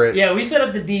elaborate... Yeah, we set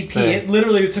up the DP. thing. It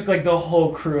literally took like the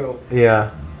whole crew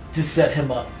to set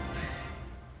him up.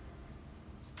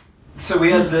 So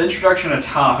we had the introduction of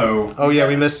Tahoe. Oh yeah,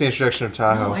 we missed the introduction of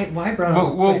Tahoe. No, why brought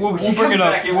We'll bring it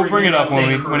up. We'll bring it up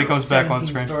when he comes back on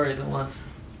screen. Stories at once.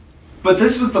 But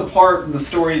this was the part in the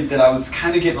story that I was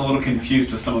kind of getting a little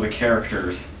confused with some of the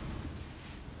characters.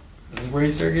 This is where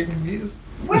you start getting confused?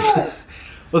 Well,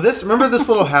 Remember this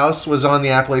little house was on the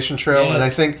Appalachian Trail, Yes. and I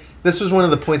think this was one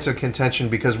of the points of contention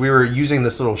because we were using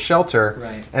this little shelter,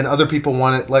 Right. and other people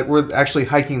wanted, we're actually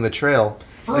hiking the trail,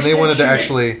 and they wanted to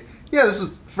actually, this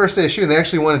was first day of shooting. They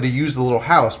actually wanted to use the little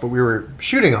house, but we were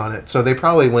shooting on it, so they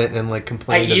probably went and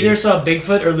complained. I either saw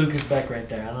Bigfoot or Lucas Beck right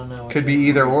there. I don't know. Could be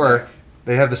either or.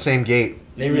 They have the same gait.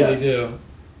 They really do.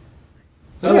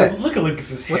 Oh, look at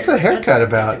Lucas's hair. What's the haircut That's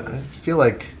about? ridiculous. I feel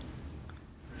like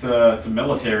it's a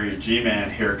military G-man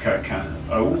haircut kind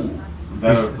of. Oh, is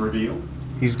that a reveal?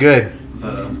 he's good. Is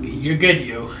that a... You're good,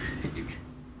 you.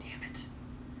 Damn it.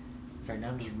 Sorry, now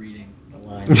I'm just reading the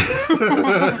line.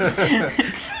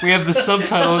 We have the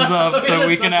subtitles up so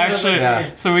we can actually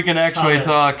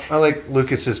talk. I like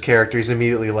Lucas's character. He's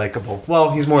immediately likable.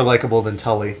 Well, he's more likable than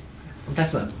Tully.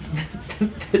 That's a...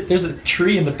 There's a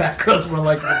tree in the background that's more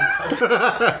likely than Tully.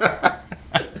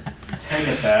 Take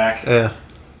it back. Yeah.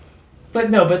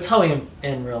 But Tully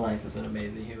in real life is an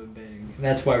amazing human being. And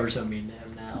that's why we're so mean to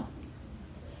him now.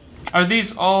 Are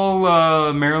these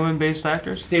all Maryland-based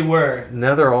actors? They were.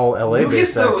 Now they're all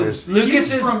LA-based actors.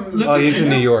 Lucas is he's in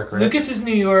New York, right? Lucas is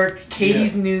New York.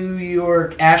 Katie's New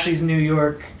York. Ashley's New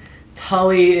York.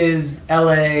 Tully is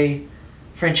LA.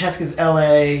 Francesca's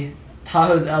LA.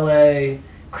 Tahoe's LA.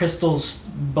 Crystal's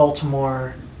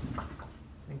Baltimore. I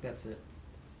think that's it.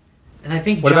 And I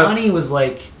think Johnny was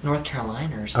North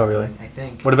Carolina or something. Oh, really? I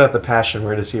think. What about the Passion?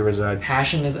 Where does he reside?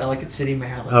 Passion is Ellicott City,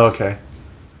 Maryland. Oh, okay.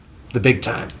 The big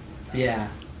time. Yeah.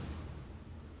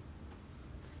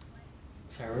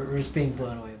 Sorry, we're just being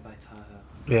blown away by Tahoe.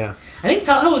 Yeah. I think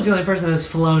Tahoe was the only person that was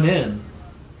flown in.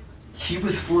 He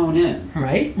was flown in.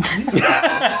 Right? Wow.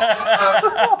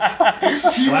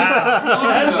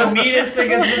 That's the meanest thing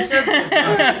that's been said.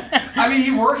 I mean,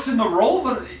 he works in the role,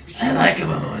 but I like him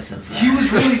when he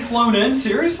was really flown in.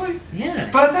 Seriously? Yeah.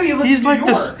 But I thought he lived in New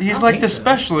York. He's like the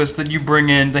specialist that you bring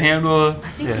in to handle a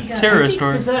terrorist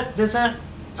story. Does that?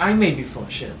 I may be full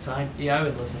of shit, so I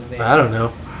would listen to me. I don't know.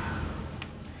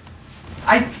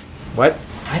 What?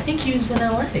 I think he was in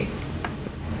LA. I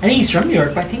think he's from New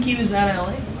York, but I think he was at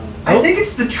LA. I think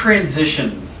it's the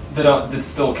transitions that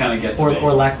still kind of get to me.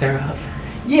 Or lack thereof.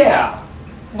 Yeah.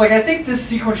 I think this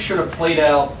sequence should have played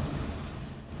out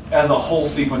as a whole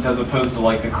sequence as opposed to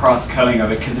the cross-cutting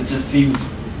of it, because it just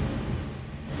seems...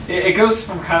 It goes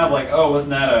from kind of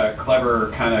wasn't that a clever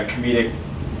kind of comedic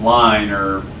line,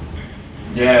 or...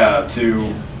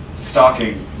 to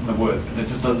stalking in the woods. And it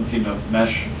just doesn't seem to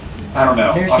mesh. I don't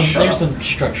know. There's some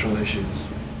structural issues.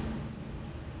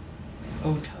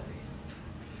 Oh, Tully.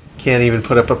 Can't even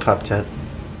put up a pup tent.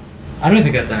 I don't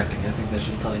think that's acting. I think that's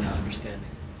just Tully not understanding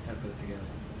how to put it together.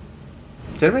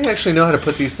 Did anybody actually know how to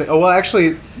put these things? Oh, well,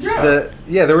 actually,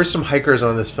 there were some hikers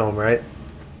on this film, right?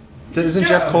 Isn't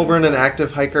Jeff Colburn an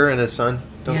active hiker and his son?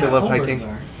 Don't they love Colburn's hiking?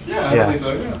 Are. Yeah, I believe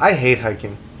so, yeah. I hate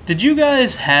hiking. Did you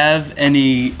guys have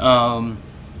any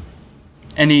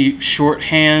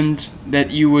shorthand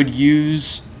that you would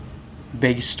use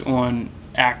based on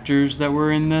actors that were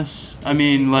in this? I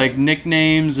mean,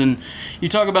 nicknames, and you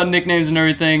talk about nicknames and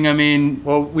everything. I mean,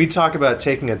 well, we talk about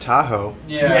taking a Tahoe.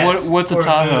 Yeah. What's a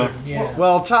Tahoe? Yeah.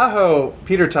 Well,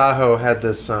 Peter Tahoe had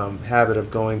this habit of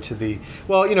going to the.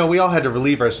 Well, we all had to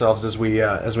relieve ourselves as we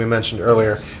mentioned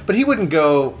earlier, but he wouldn't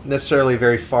go necessarily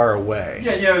very far away.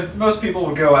 Yeah. Most people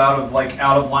would go out of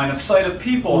line of sight of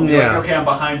people and be okay, I'm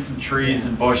behind some trees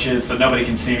and bushes, so nobody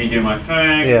can see me do my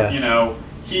thing. Yeah.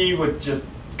 He would just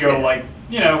go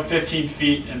 15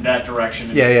 feet in that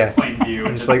direction in plain view.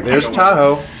 And it's there's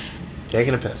Tahoe,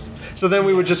 taking a piss. So then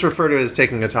we would just refer to it as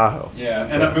taking a Tahoe. Yeah,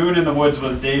 and a moon in the woods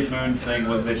was Dave Moon's thing,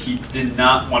 was that he did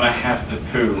not want to have to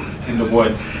poo in the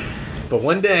woods. But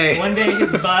one day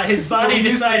his body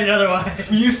decided otherwise.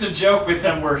 We used to joke with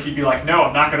him where he'd be like, no,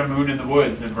 I'm not going to moon in the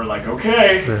woods. And we're like,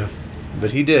 okay. Yeah.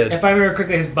 but he did. If I remember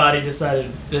correctly, his body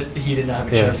decided that he did not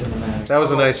have a choice in the matter. That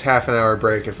was a nice half-an-hour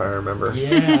break, if I remember. Yeah,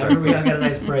 I remember we all got a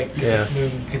nice break because Yeah.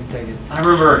 Moon couldn't take it. I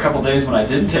remember a couple days when I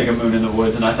didn't take a moon in the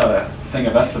woods, and I thought a thing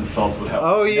of Epsom salts would help.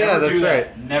 Oh, yeah, Never that's do that.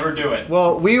 right. Never do it.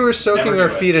 Well, we were soaking Never our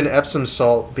do it. feet in Epsom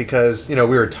salt because, we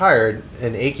were tired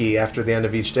and achy after the end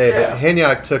of each day. Yeah. But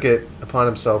Hanyok took it upon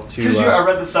himself to... Because I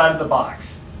read the side of the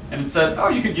box, and it said, "Oh,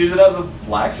 you could use it as a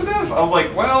laxative." I was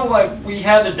like, "Well, we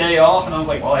had a day off," and I was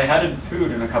like, "Well, I hadn't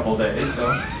pooed in a couple days, so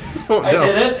I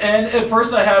did it." And at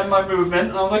first, I had my movement,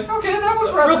 and I was like, "Okay, that was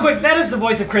rather." Real quick, that is the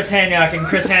voice of Chris Hanyok and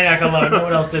Chris Hanyok alone. No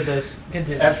one else did this.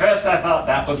 Continue. At first, I thought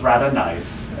that was rather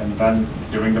nice, and then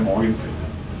doing the Morgan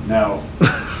Freeman. No.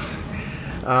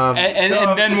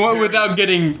 And then what, without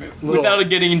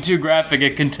getting too graphic,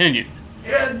 it continued.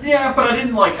 Yeah, but I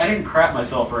didn't crap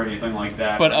myself or anything like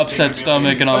that. But upset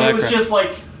stomach and all but that it was crap. just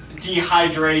like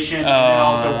dehydration, and then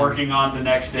also working on the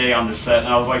next day on the set, and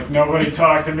I was like, nobody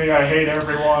talk to me, I hate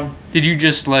everyone. Did you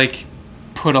just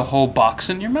put a whole box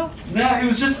in your mouth? No, it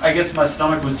was just, I guess my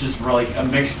stomach was just really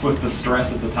mixed with the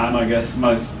stress at the time, I guess.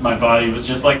 My body was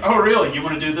just like, oh really, you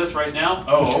want to do this right now?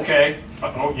 Oh, okay.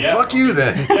 Oh, yeah. Fuck you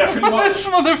then. Yeah, pretty much. This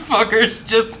motherfucker's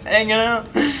just hanging out.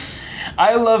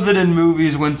 I love it in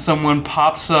movies when someone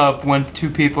pops up when two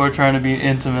people are trying to be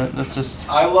intimate. That's just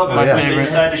I love it my when favorite. they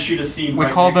decide to shoot a scene We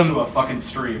right call next them- to a fucking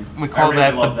stream. We call I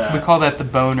really love that. we call that the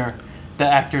boner. The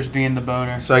actors being the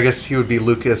boner. So I guess he would be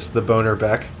Lucas the Boner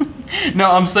Beck.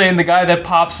 No, I'm saying the guy that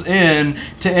pops in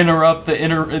to interrupt the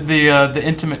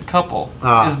intimate couple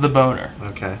is the boner.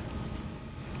 Okay.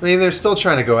 I mean, they're still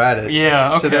trying to go at it.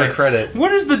 Yeah, okay. To their credit.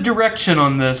 What is the direction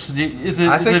on this? Is it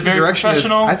I think the very direction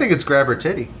professional? I think it's grab her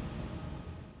titty.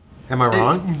 Am I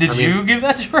wrong? Did you give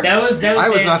that direction? That was I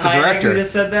was Dan not the Tayag director. who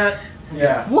just said that.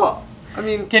 Yeah. Well, I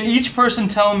mean... Can each person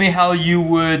tell me how you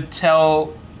would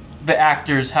tell the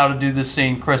actors how to do this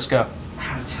scene? Chris, go.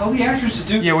 How to tell the actors to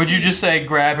do Yeah, this would you scene? just say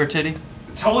grab her titty?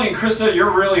 Tully and Krista, you're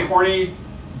really horny.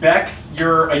 Beck,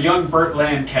 you're a young Burt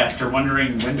Lancaster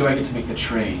wondering, when do I get to make the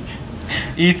train?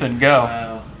 Ethan, go.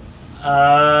 Wow.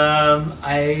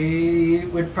 I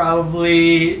would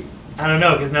probably... I don't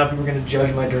know, because now people are going to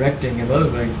judge my directing of other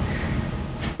things.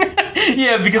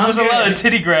 Yeah, because there's a lot good. of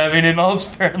titty grabbing and all's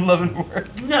fair and love and work.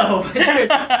 No, there's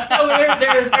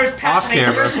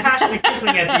passionate kissing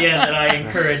at the end that I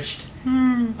encouraged.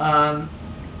 I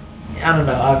don't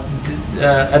know.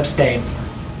 Abstain.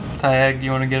 Tayag, you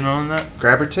want to get in on that?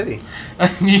 Grab her titty. I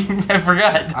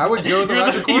forgot. I would go with the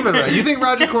Roger Corman route. You think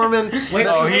Roger Corman... Wait,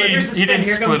 Oh, here's the he spin. didn't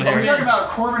Here comes split the Are we it. spin. talking about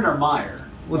Corman or Meyer?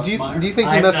 Well, do Meyer? you think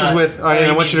he I'm messes not- with...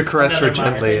 I want you to caress her another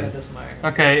Meyer. gently. I think this Meyer.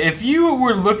 Okay, if you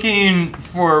were looking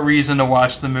for a reason to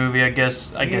watch the movie, I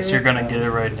guess you're gonna get it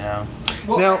right now.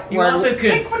 Well, Now, You well, also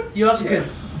think could. what- You also yeah.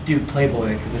 could do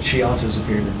Playboy, which she also has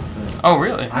appeared in. Oh,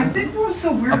 really? I think what was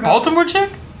so weird A about Baltimore this- chick?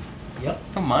 Yep.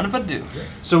 Come on, if I do.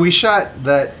 So we shot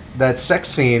that sex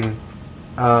scene.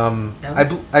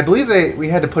 I believe we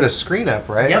had to put a screen up,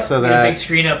 right? Yep. So we had a that big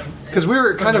screen up. because we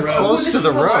were from kind the of road. close this to the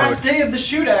was the road. last day of the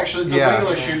shoot, actually. The Yeah.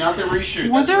 regular shoot, not the reshoot.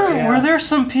 Were That's there right. yeah. were there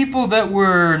some people that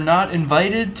were not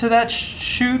invited to that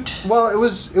shoot? Well, it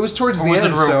was towards Or the was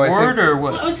end. it a So I reward think, or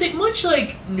Well, I what? would say much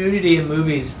like nudity in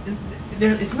movies,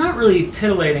 it's not really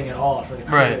titillating at all for the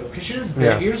crew. Right. Because you're just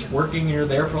Yeah. you're just working, you're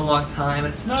there for a long time,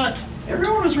 and it's not.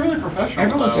 Everyone was really professional.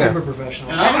 Everyone's though. Yeah. super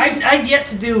professional. And I was- I've yet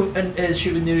to do a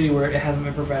shoot with nudity where it hasn't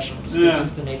been professional. Just 'cause Yeah. it's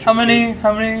just the nature. How of the many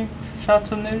beast.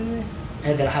 shots of nudity?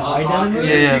 And then have I done in in movies?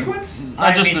 Yeah, the yeah. sequence?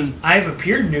 Not just in. I've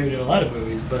appeared nude in a lot of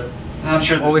movies, but I'm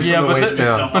sure there's Only from Yeah, the but waist the,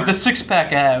 down. but the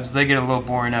 6-pack abs, they get a little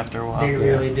boring after a while. they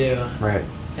really do. Right.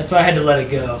 That's why I had to let it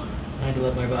go. I had to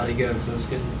let my body go because I was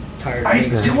getting tired. Of I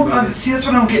being in don't movies. see. That's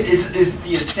what I don't get. Is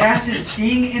the assassin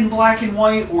seeing in black and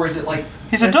white, or is it like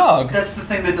He's a that's- dog. That's the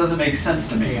thing that doesn't make sense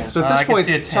to me. Yeah. So at I this can point,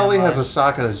 see a tan Tully has line. a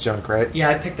sock in his junk, right? Yeah,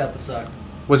 I picked out the sock.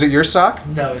 Was it your sock?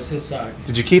 No, it's his sock.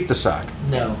 Did you keep the sock?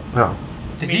 No. Oh,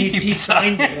 Did I mean, keep he the sock?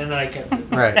 signed it and then I kept it.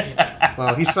 right. Yeah.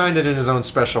 Well, he signed it in his own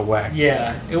special way.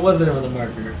 Yeah, it wasn't with a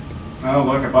marker. Oh,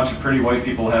 look, a bunch of pretty white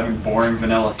people having boring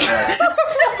vanilla sex.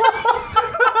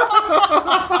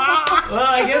 Well,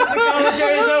 I guess the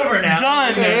commentary is over now.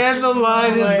 Done. And the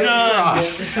line has been Done.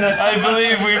 crossed. I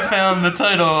believe we found the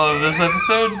title of this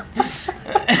episode.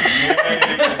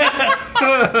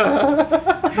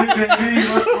 Maybe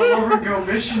let's roll over and go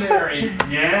missionary.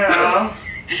 Yeah.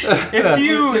 If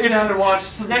you sit if, down and watch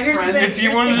some Now here's the Friends. thing. if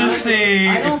you wanted to see,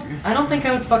 I don't think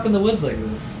I would fuck in the woods like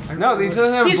this. I No, really he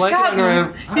doesn't have a he's blanket got under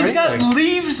him. he's got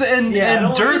leaves and, Yeah, I and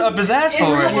don't dirt want- up his In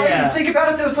asshole real right life, now. you think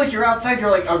about it though, it's like you're outside,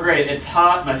 you're like, oh great, it's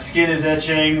hot, my skin is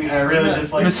itching, I really Yeah.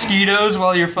 just like... Mosquitoes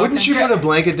while you're fucking. Wouldn't you put a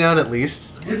blanket down at least?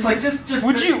 It's like, just...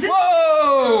 Would you? this-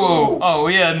 Whoa! Oh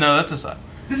yeah, no, that's a sign.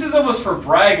 This is almost for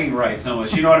bragging rights,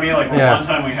 almost. You know what I mean? Like, one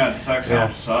time we had sex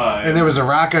outside. And there was a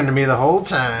rock under me the whole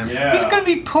time. Yeah. He's gonna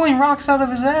be pulling rocks out of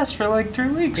his ass for like 3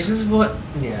 weeks. This is what...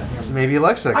 Yeah. Maybe he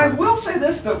likes that I kind of will say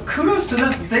this, though. Kudos to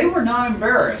them. They were not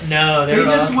embarrassed. No, they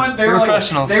just went... They were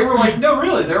professionals. Like, they were like, no,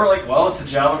 really. They were like, well, it's a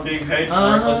job of being paid for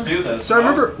it. Let's do this. So I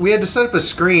remember we had to set up a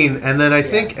screen, and then I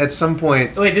think at some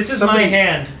point... Wait, this is my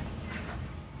hand.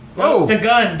 Oh! The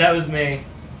gun, that was me.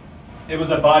 It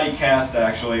was a body cast,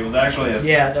 actually. It was actually a...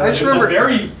 Yeah, I just remember...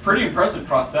 pretty impressive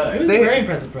prosthetic. It was a very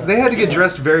impressive prosthetic. They had to get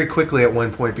dressed very quickly at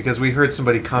one point because we heard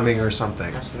somebody coming or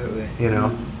something. Absolutely. You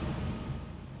know?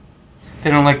 They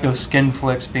don't like those skin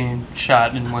flicks being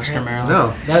shot in Western Maryland.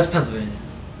 No. That was Pennsylvania.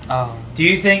 Oh. Do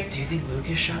you think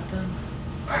Lucas shot them?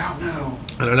 I don't know.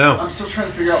 I don't know. I'm still trying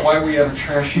to figure out why we have a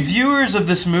trashy... Viewers of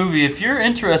this movie, if you're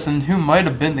interested in who might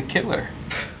have been the killer,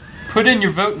 put in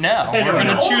your vote now. We're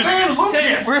gonna choose.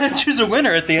 We're gonna choose a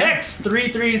winner at the end. Text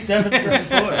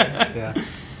 33774. Yeah.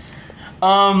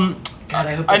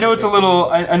 God, I know it's a little.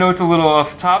 I know it's a little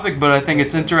off topic, but I think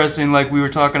it's interesting. Like we were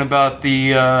talking about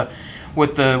the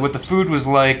what the food was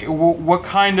like. What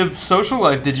kind of social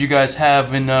life did you guys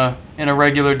have in a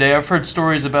regular day? I've heard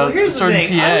stories about a certain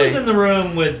PA. I was in the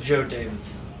room with Joe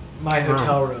Davidson, my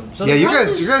hotel room. So yeah, your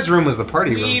guys' room was the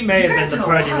party room. We may have been the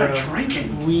party room.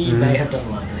 Drinking. We may have done a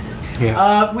lot of drinking.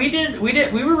 Yeah.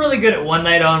 We were really good at one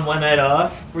night on, one night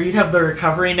off, where you'd have the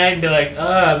recovery night and be like,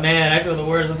 oh man, I feel the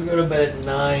worst, let's go to bed at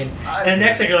 9. And the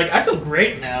next night you're like, I feel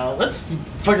great now, let's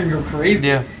fucking go crazy.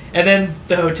 Yeah. And then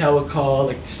the hotel would call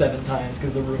like 7 times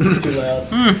because the room was too loud.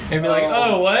 And be like,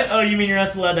 oh, what? Oh, you mean you're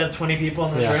not allowed to have 20 people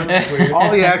in this room? That's weird. All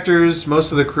the actors,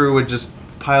 most of the crew would just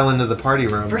pile into the party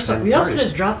room. First off, we also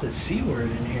just dropped the C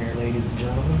word in here, ladies and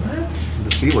gentlemen. That's...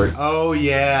 The C word. Oh,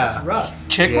 yeah. That's rough.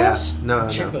 Chickless? Yeah. No.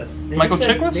 Chickless. Michael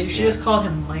Chickless? She just called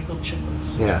him Michael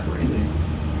Chickless. Yeah. That's crazy.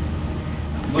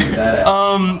 Look at that.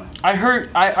 I heard.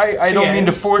 I don't mean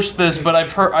to force this, but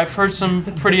I've heard some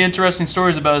pretty interesting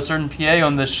stories about a certain PA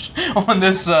on this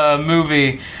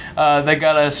movie. That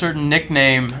got a certain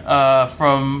nickname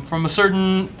from a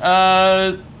certain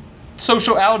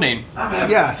social outing.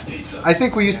 Pizza. I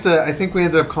think we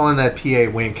ended up calling that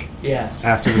PA Wink. Yeah.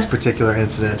 After this particular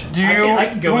incident. Do you? I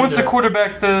can go who wants to into it.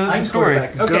 quarterback the story?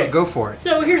 Okay. Go for it.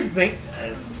 So here's the thing.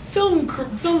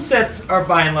 Film sets are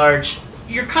by and large,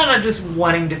 you're kind of just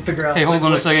wanting to figure out... Hey, hold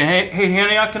on a second. Hey,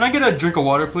 Hanyok, can I get a drink of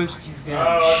water, please?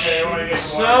 Okay. You want to get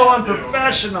So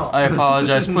unprofessional. I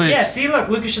apologize, please. Yeah, see, look,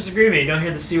 Lucas just agreed with me. You don't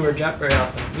hear the C word drop very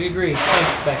often. We agree.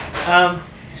 Thanks, Beck.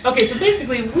 Okay, so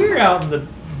basically, we're out in the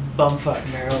bumfuck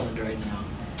Maryland right now.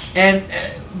 And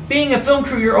being a film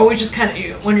crew, you're always just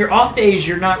kind of... When you're off days,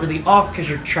 you're not really off because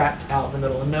you're trapped out in the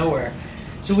middle of nowhere.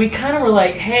 So we kind of were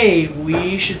like, hey,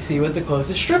 we should see what the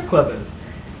closest strip club is.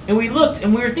 And we looked,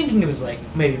 and we were thinking it was like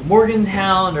maybe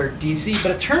Morgantown or D.C.,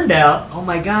 but it turned out, oh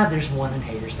my God, there's one in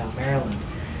Hagerstown, Maryland.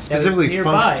 Specifically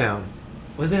Funkstown.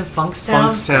 Was it in Funkstown?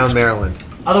 Funkstown, Maryland.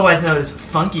 Otherwise known as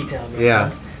Funkytown,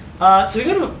 Maryland. Yeah. So we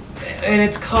go to, and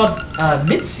it's called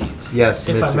Midseas. Yes,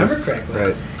 if Midseas. I remember correctly.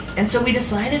 Right. And so we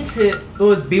decided it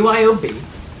was BYOB.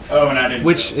 Oh, and I didn't.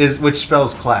 Which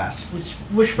spells class.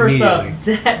 Which first off,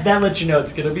 that lets you know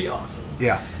it's gonna be awesome.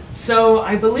 Yeah. So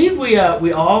I believe we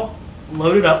all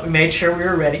loaded up. We made sure we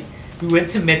were ready. We went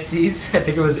to Mitzi's. I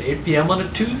think it was 8 p.m. on a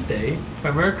Tuesday, if I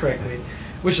remember correctly,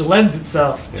 which lends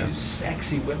itself to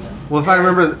sexy women. Well, if I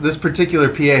remember, this particular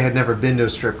PA had never been to a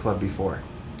strip club before.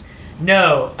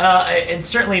 No, and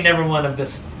certainly never one of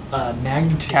this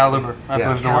magnitude. Caliber.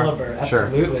 Caliber,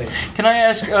 absolutely. Sure. Can I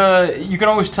ask, you can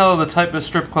always tell the type of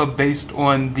strip club based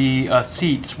on the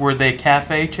seats. Were they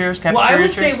cafeteria chairs? Well, I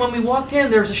would say when we walked in,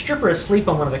 there was a stripper asleep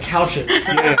on one of the couches.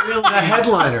 So The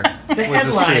headliner. The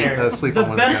headliner. Asleep the on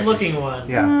one best of the looking one.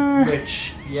 Yeah.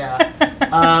 Which, yeah.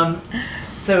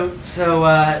 So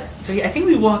I think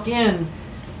we walk in,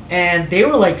 and they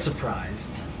were like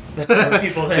surprised that there were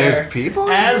people there. There's people?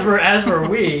 As were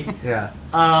we. Yeah.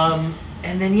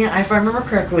 And then if I remember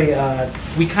correctly,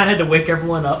 we kind of had to wake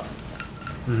everyone up,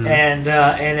 and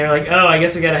they're like, "Oh, I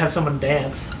guess we got to have someone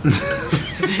dance."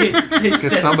 So they Get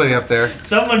somebody up there.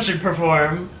 Someone should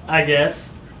perform, I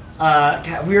guess.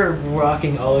 God, we were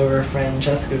walking all over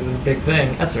Francesca's big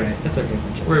thing. That's all right. That's okay,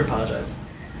 Francesca. We apologize.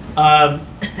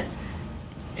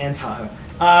 And Tahoe.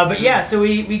 But yeah, so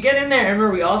we get in there,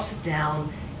 and we all sit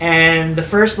down, and the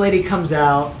first lady comes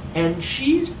out, and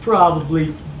she's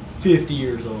probably 50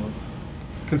 years old.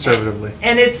 Conservatively.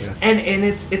 And it's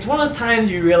one of those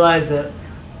times you realize that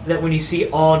when you see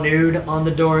all nude on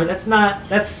the door, that's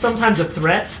sometimes a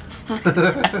threat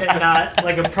and not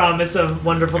like a promise of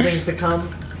wonderful things to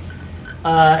come.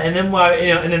 And then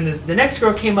the next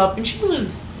girl came up, and she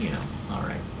was all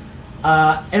right.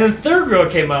 And then the third girl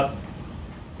came up,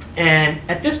 and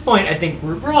at this point, I think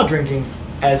we're all drinking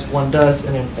as one does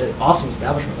in an awesome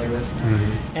establishment like this.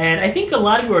 Mm-hmm. And I think a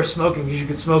lot of people are smoking because you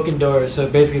could smoke indoors. So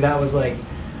basically, that was like,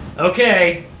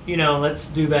 okay, let's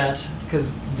do that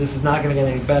because this is not going to get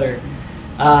any better.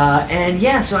 And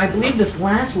yeah, so I believe this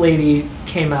last lady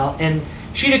came out, and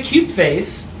she had a cute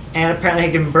face, and apparently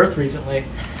had given birth recently.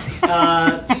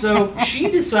 So she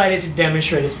decided to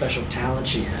demonstrate a special talent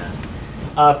she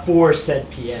had for said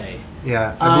PA.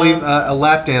 Yeah, I believe a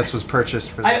lap dance was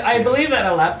purchased for this. I believe that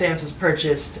a lap dance was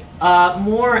purchased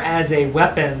more as a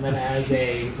weapon than as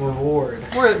a reward.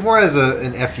 More as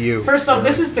an FU. First off,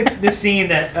 this is the scene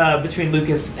that between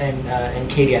Lucas and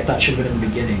Katie I thought should have been in the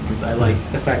beginning because I like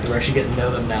the fact that we're actually getting to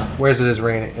know them now. Whereas it is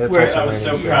raining. It's Where- also I was so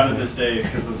raining, too. proud of this day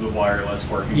because of the wireless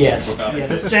working. Yes, Just about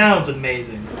the it. sound's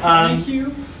amazing. Thank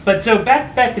you. But so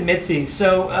back to Mitzi.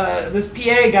 So this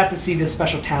PA got to see this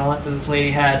special talent that this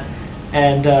lady had,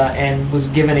 and was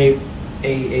given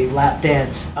a lap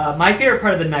dance. My favorite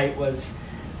part of the night was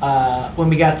when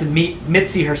we got to meet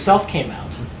Mitzi herself came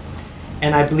out,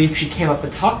 and I believe she came up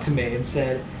and talked to me and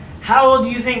said, "How old do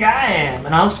you think I am?"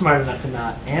 And I'm smart enough to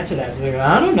not answer that. So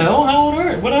I don't know. How old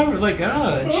are you? Whatever. Like,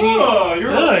 and she,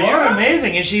 you're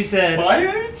amazing. And she said, My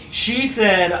age? she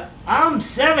said, "I'm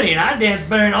 70 and I dance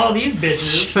better than all these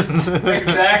bitches."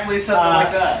 Exactly says it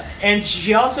like that. And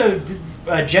she also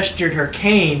gestured her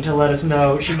cane to let us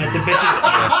know she meant the bitches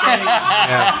on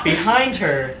stage behind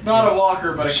her. Not a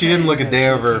walker, but a She didn't cane. look a day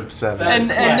over 7.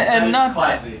 That is not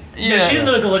classy. Yeah, she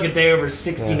didn't look a day over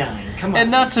 69. Come on.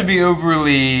 And not to be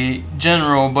overly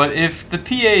general, but if the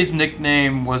PA's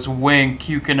nickname was Wink,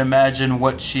 you can imagine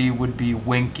what she would be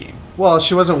winking. Well,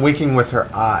 she wasn't winking with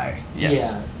her eye. Yes.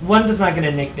 Yeah, one does not get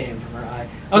a nickname from her eye.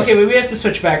 Okay, but we have to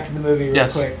switch back to the movie real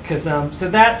quick because so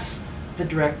that's the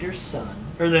director's son,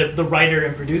 or the writer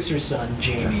and producer's son,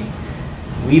 Jamie.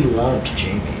 We loved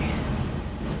Jamie.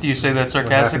 Do you say that What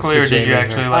sarcastically, or happens to did you Jamie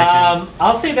actually here? like Jamie?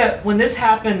 I'll say that when this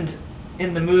happened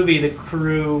in the movie, the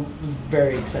crew was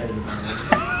very excited about it.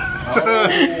 Oh.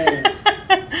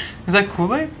 Is that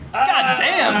Kool-Aid? God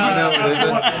damn! know,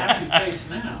 So much happy face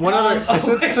now. One other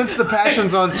since the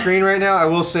Passion's on screen right now, I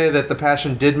will say that the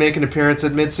Passion did make an appearance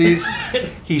at Mitzi's.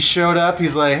 He showed up.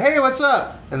 He's like, "Hey, what's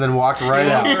up?" and then walked right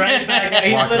out. Right back out.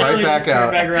 He Walked literally right back just turned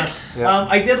out. back around. Yeah.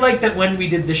 I did like that when we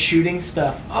did the shooting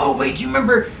stuff. Oh wait, do you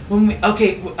remember when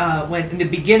when in the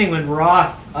beginning when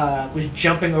Roth was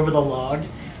jumping over the log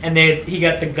and he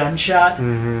got the gunshot?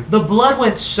 Mm-hmm. The blood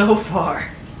went so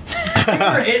far.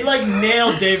 It like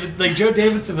nailed David. Like Joe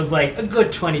Davidson was like a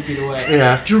good 20 feet away.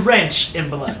 Yeah. Drenched in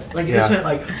blood. Like it just went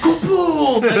like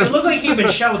boom. Like, it looked like he'd been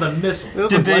shot with a missile. It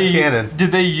was a blood cannon.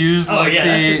 Did they use Oh like yeah,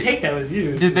 that's the take that was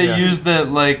used. Did they Yeah. use the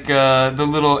the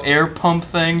little air pump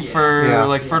thing for Yeah.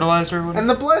 like fertilizer? Or whatever? And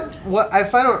the blood,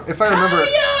 if I remember,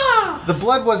 the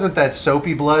blood wasn't that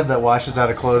soapy blood that washes out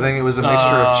of clothing. It was a mixture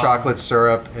of chocolate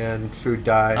syrup and food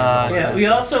dye. And all Yeah, that we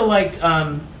stuff. also liked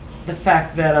the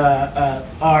fact that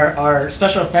our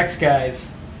special effects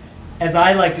guys, as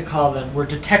I like to call them, were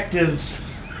detectives,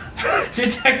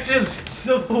 Detective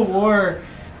Civil War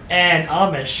and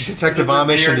Amish. Detective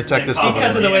Amish and Detective Civil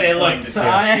Because of the way they looked. So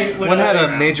I would One had a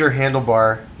always- major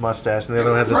handlebar mustache, and the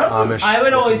other one had this Amish. I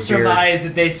would always looking beard. surmise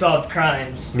that they solved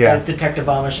crimes Yeah. as Detective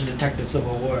Amish and Detective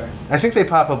Civil War. I think they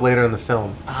pop up later in the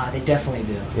film. They definitely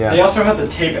do. Yeah. They also had the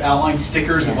tape outline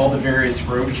stickers of all the various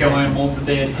roadkill animals that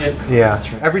they had hit. Yeah.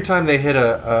 That's right. Every time they hit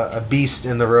a beast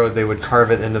in the road, they would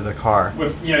carve it into the car.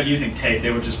 With using tape,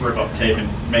 they would just rip up tape and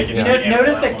make it. Yeah. an animal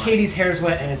Notice that outline. Katie's hair's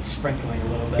wet and it's sprinkling a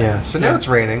little bit. Yeah. So now Yeah. it's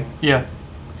raining. Yeah.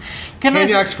 Can I?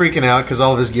 Hanyok's freaking out because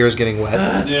all of his gear is getting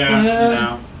wet.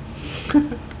 Yeah,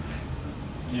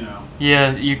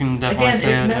 Yeah, you can definitely say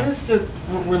Again, it. notice that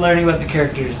we're learning about the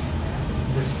characters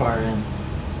this far in.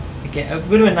 Again, it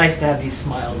would have been nice to have these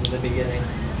smiles in the beginning.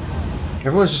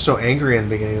 Everyone's just so angry in the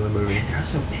beginning of the movie. Man, they're all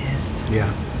so pissed.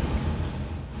 Yeah.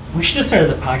 We should have started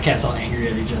the podcast all angry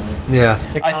at each other. Yeah.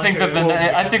 The I think that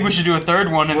commentary- I think we should do a third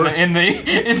one in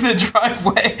the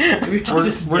driveway.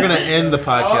 We're gonna end the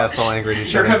podcast all angry at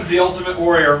each Here other. comes the ultimate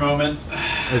warrior moment.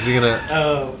 Is he gonna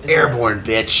Oh, airborne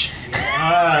bitch?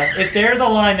 if there's a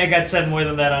line that got said more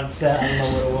than that on set, I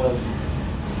don't know what it was.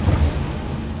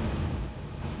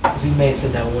 Because we may have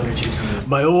said that one or two times.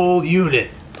 My old unit.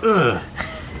 Ugh.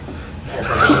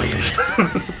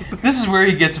 This is where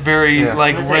he gets very Yeah.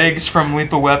 like Let's Riggs from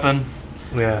Lethal Weapon.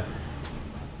 Yeah.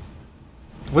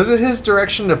 Was it his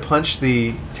direction to punch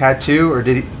the tattoo, or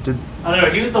did? I don't know.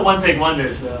 He was the one take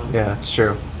wonder, so. Yeah, it's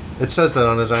true. It says that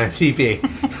on his IMDb.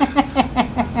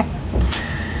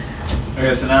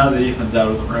 Okay, so now that Ethan's out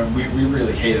of the room, we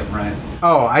really hate him, right?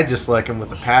 Oh, I dislike him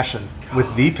with a passion.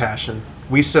 With the passion.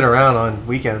 we sit around on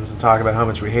weekends and talk about how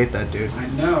much we hate that dude. I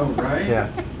know, right? Yeah.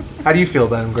 How do you feel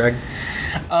about him, Greg?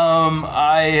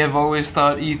 I have always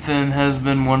thought Ethan has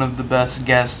been one of the best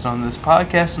guests on this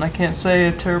podcast, and I can't say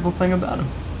a terrible thing about him.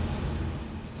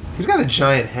 He's got a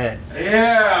giant head.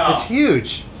 Yeah. It's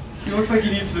huge. He looks like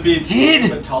he needs to be a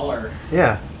little bit taller.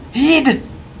 Yeah. Heed!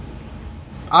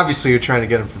 Obviously, you're trying to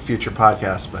get him for future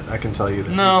podcasts, but I can tell you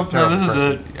that No, he's a terrible this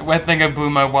person. is it. I think I blew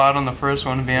my wad on the first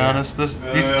one, to be honest. These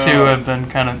Yeah. two have been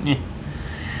kind of...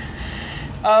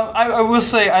 I will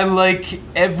say I like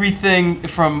everything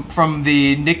from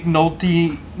the Nick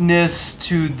Nolte-ness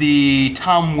to the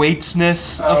Tom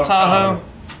Waits-ness of Tahoe.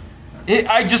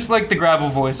 I just like the gravel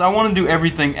voice. I want to do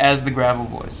everything as the gravel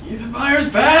voice. Ethan Meyer's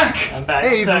back! I'm back.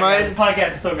 Hey, Sorry, my- guys, the podcast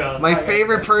is still going. My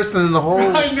favorite person in the whole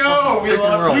I know, we freaking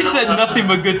love world. We said nothing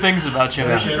but good things about you.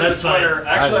 Yeah. Thank you for That's the sweater.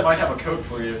 Actually, I might have a coat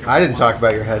for you. I didn't talk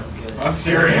about your head. I'm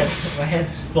serious. My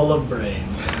head's full of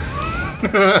brains.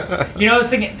 You know, I was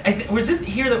thinking, was it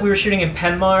here that we were shooting in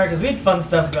Penmar? Because we had fun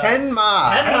stuff about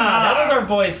Penma. Penma. That was our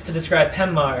voice to describe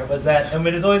Penmar. Was that, and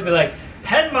we'd always be like,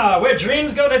 Penma, where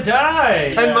dreams go to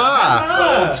die. Penma.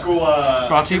 The old school.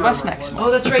 Brought to you by Snacks. Oh,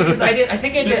 that's right. Because I did that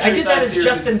Mystery as Science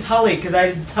Justin Tully. Because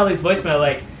I did Tully's voicemail,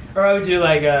 like, or I would do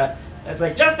like it's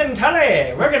like Justin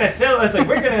Tully. We're gonna fill. It's like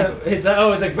we're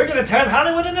gonna turn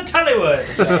Hollywood into Tullywood.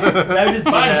 I would just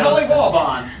do Buy that. Tully wall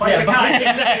bonds. Fight the kind.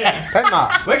 Exactly.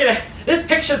 Penma. This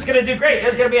picture's gonna do great.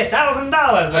 It's gonna be $1,000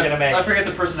 we're gonna make. I forget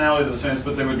the personality that was famous,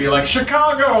 but they would be like,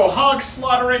 Chicago, hog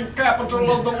slaughtering capital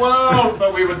of the world.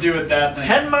 But we would do it that thing.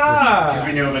 Because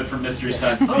we Penmar. knew of it from Mystery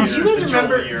Science Oh, do Theater. you guys the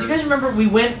remember? Joel Do years. you guys remember?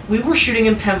 We were shooting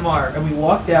in Penmar, and we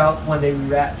walked out one day. We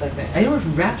wrapped. I think I don't know if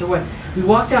we wrapped or what. We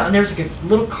walked out, and there was like a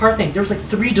little car thing. There was like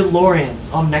 3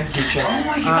 DeLoreans all next to each other. Oh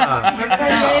my god. Remember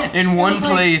that day? In It one was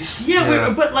like- place. Yeah,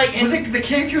 but like, Was it the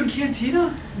Cancun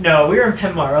Cantina? no, we were in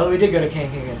Penmar. Although we did go to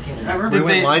Cancun Cantina. I remember. We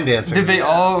went line dancing. Did they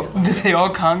all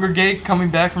congregate coming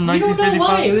back from We don't know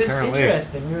why. It 1955? was Apparently.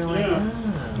 interesting. We were like,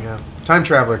 Yeah. Yeah. Time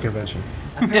traveler convention.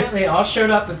 Apparently, all showed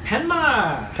up at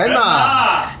Penmar.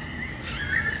 Penma.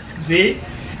 See?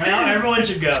 Now everyone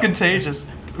should go. It's contagious.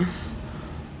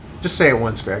 Just say it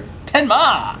once, Greg.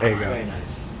 Penma! There you Very go.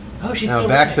 nice. Oh, she's Now still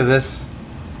back to running. this.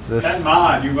 Come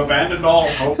on, you've abandoned all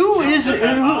hope. Who is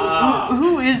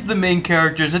the main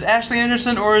character? Is it Ashley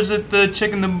Anderson or is it the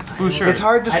chick in the blue shirt? It's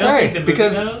hard to I don't say think the movie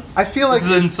because knows. I feel like This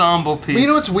is an ensemble piece. Well, you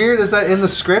know what's weird is that in the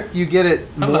script you get it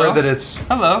Hello. more that it's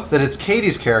Hello.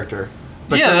 Katie's character.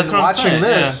 But Yeah, then that's what I'm watching saying,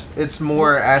 this, it's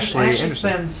more Ashley Ashley Anderson.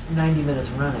 spends 90 minutes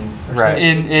running. or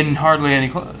Right. something. In hardly any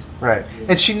clothes. Right.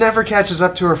 And she never catches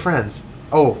up to her friends.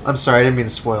 Oh, I'm sorry, I didn't mean to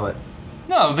spoil it.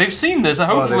 No, they've seen this.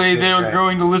 Hopefully, seen it, they're right.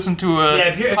 going to listen to a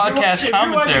If you're podcast watching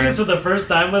commentary. this for the first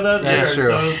time with us, That's we are true.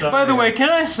 so sorry. By the way, can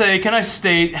I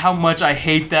state how much I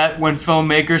hate that when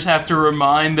filmmakers have to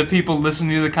remind the people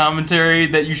listening to the commentary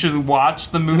that you should watch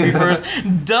the movie first?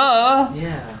 Duh!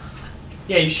 Yeah.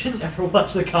 Yeah, you shouldn't ever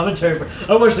watch the commentary.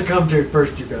 I watched the commentary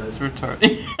first, you guys.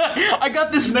 Retarded. I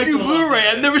got this Makes new it a lot Blu-ray.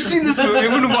 better. I've never seen this movie. I'm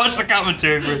going to watch the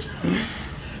commentary first.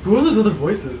 Who are those other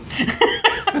voices?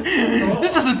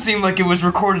 This doesn't seem like it was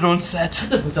recorded on set. That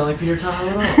doesn't sound like Peter Tahoe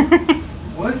at all.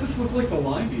 Why does this look like the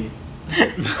Limey?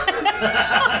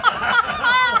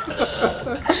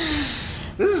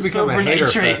 This has become Silver a hater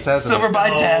nitrate, fest, hasn't silver it?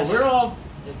 bypass.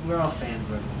 We're all fans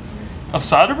of everyone here. Of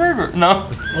Soderbergh? Or no.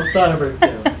 Well, Soderbergh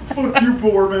too. Fuck you,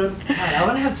 Borman. God, I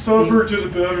want to have Soderbergh did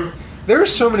it better. There are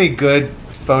so many good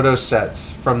photo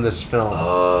sets from this film.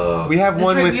 Oh, We have that's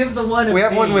one right, with we have the one. Of we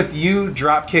have one me. with you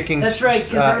drop kicking That's right,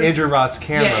 'cause there was- Andrew Roth's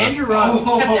camera. Yeah, Andrew Roth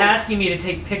Oh. kept asking me to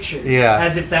take pictures. Yeah.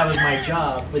 As if that was my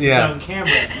job with Yeah. his own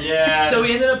camera. Yeah. So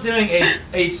we ended up doing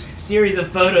a series of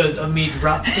photos of me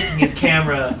drop kicking his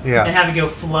camera Yeah. and having to go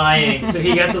flying. So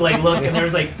he got to like look, and there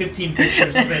was like 15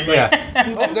 pictures of it. Like,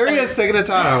 Yeah. Oh, there he is taking a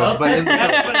Tahoe. But in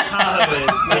that's what a Tahoe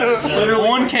is. Like, Literally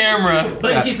On camera.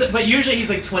 But Yeah. but usually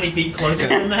he's like 20 feet closer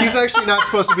than that. he's actually not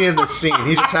supposed to be in the scene.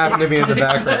 He just happened to be in the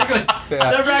background. Exactly.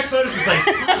 Yeah. The back photos is like,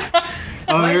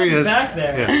 Oh, there he is. back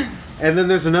there. Yeah. And then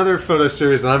there's another photo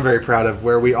series that I'm very proud of,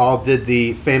 where we all did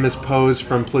the famous pose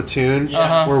from Platoon,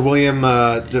 Uh-huh. where Willem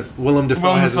Dafoe Willem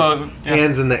has Dafoe, his yeah.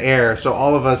 hands in the air. So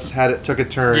all of us took a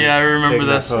turn. Yeah, I remember taking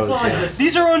that this. pose, It's all yeah. like this.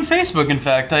 These are on Facebook, in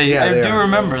fact. I they do are.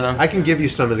 remember them. I can give you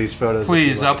some of these photos. if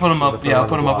Please, you I'll like. put them We'll up. Yeah, I'll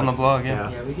put them up on the blog. blog. Yeah.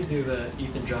 Yeah, we could do the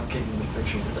Ethan drop kicking the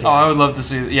picture. Oh, I would love to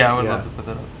see. Yeah, I would Yeah. love to put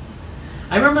that up.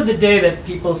 I remember the day that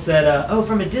people said, "Oh,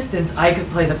 from a distance, I could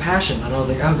play the Passion," and I was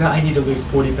like, "Oh God, I need to lose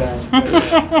 40 pounds."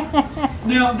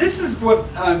 Now, this is what,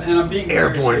 and I'm being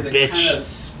Airborne serious here, that bitch. kind of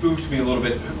spooked me a little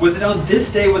bit. Was it on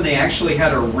this day when they actually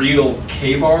had a real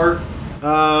K-bar?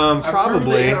 I remember they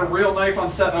Probably. had a real knife on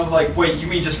set, and I was like, wait, you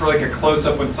mean just for like a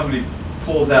close-up when somebody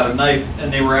pulls out a knife,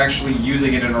 and they were actually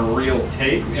using it in a real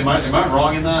take. Am I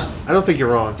wrong in that? I don't think you're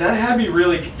wrong. That had me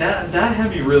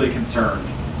really concerned.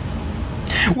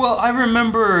 Well, I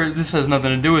remember, this has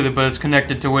nothing to do with it, but it's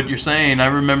connected to what you're saying. I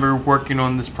remember working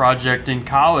on this project in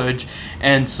college,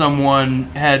 and someone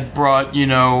had brought,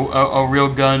 a real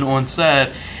gun on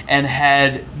set and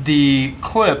had the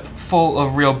clip full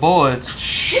of real bullets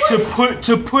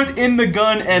to put in the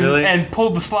gun and pull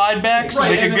the slide back so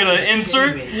they could get an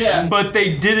insert. Yeah. But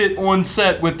they did it on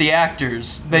set with the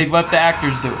actors. They let the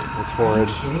actors do it. That's horrid.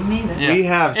 Are you kidding me? Yeah. We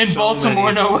have in so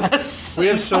Baltimore, many, no less. We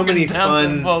have so many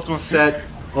fun Baltimore. set,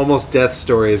 almost death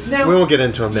stories. Now, we won't get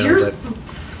into them now, but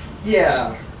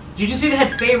yeah. You just even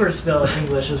had favor spell in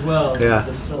English as well.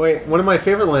 yeah. Wait, one of my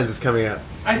favorite lines is coming up.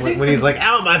 I think when he's like,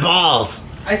 "Ow, my balls!"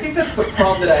 I think that's the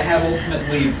problem that I have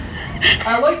ultimately.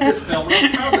 I like this film, and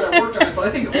I'm proud that I worked on it, but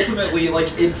I think ultimately,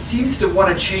 it seems to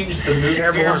want to change the mood so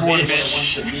much that it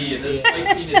wants to be, and this fight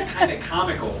scene is kind of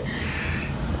comical.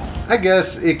 I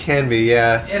guess it can be,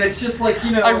 yeah. And it's just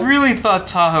I really thought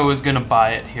Tahoe was gonna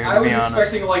buy it here. I was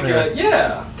expecting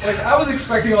I was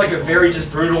expecting a very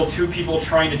just brutal two people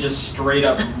trying to just straight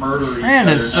up murder each other. Fran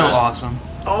is so awesome.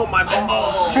 Oh, my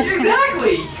balls!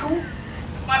 Exactly!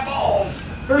 My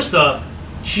balls! First off,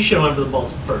 she should have went for the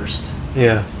balls first.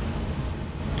 Yeah.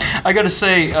 I gotta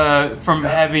say, from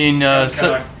having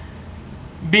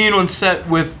being on set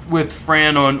with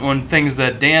Fran on things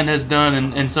that Dan has done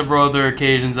and several other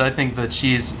occasions, I think that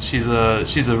she's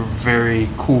a very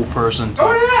cool person.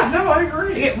 Oh yeah, no, I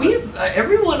agree. Yeah, we've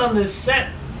everyone on this set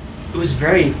was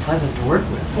very pleasant to work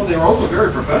with. Well, they were also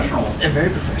very professional. And very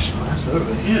professional,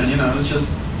 absolutely. Yeah, it's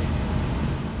just.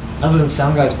 Other than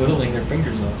sound guys whittling their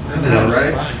fingers off. I know,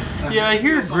 right? Fine. Yeah, I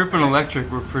hear Grip and Electric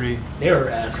were pretty They were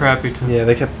assholes. crappy too. Yeah,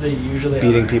 they kept They usually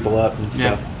beating are. people up and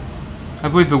stuff. Yeah. I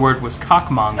believe the word was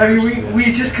cockmongers. I mean,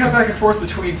 we just cut back and forth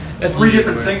between That's three usually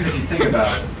different right. things if you think about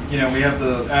it. We have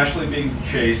the Ashley being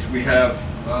chased. We have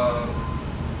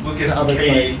Lucas The and other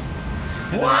Katie.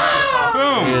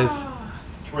 Boom. It is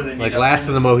Where they meet like up. Last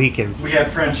of the Mohicans. We had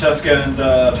Francesca and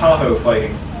Tahoe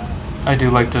fighting. I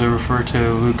do like to refer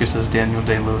to Lucas as Daniel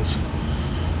Day-Lewis.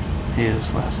 He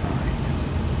is Last of the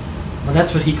Mohicans. Well,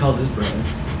 that's what he calls his brother.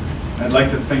 I'd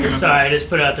like to think of him Sorry, I as, just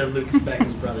put out there Lucas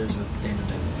Beck's brothers with Daniel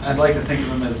Day-Lewis. I'd like to think of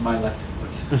him as my left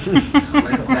foot.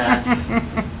 Like that.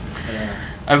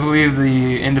 I believe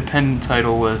the independent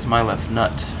title was My Left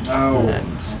Nut. Oh.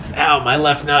 And Ow, my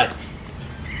left nut.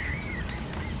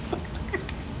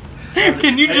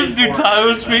 can you just do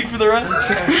Tahoe speak for the rest?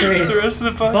 The rest of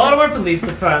the podcast? Baltimore Police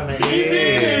Department. Yeah.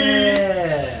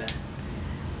 Yeah.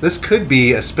 This could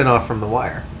be a spin-off from The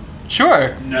Wire.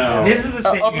 Sure. No. This is the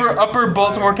same Upper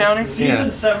Baltimore County? Season Yeah.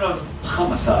 7 of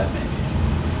Homicide, maybe.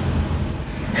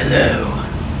 Hello.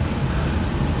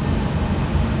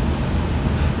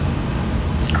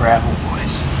 Gravel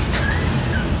voice.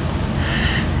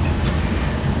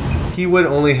 He would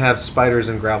only have spiders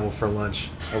and gravel for lunch.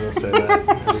 I will say that.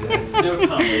 every day. No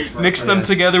Tom Waits. Mix them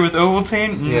together with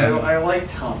Ovaltine? Mm. Yeah. No, I like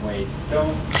Tom Waits.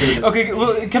 Don't do this. Okay,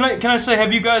 well, can I say,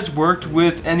 have you guys worked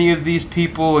with any of these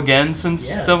people again since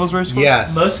Yes. Devil's Racecourse?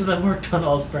 Yes. Most of them worked on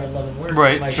All's Fair in Love and War.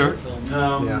 Right, my sure. short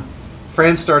film. Yeah.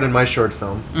 Fran starred in my short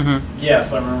film. Mm-hmm.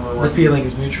 Yes, I remember The working. feeling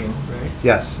is mutual, right?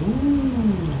 Yes. Ooh.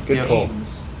 Good Yep. pull.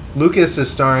 Lucas is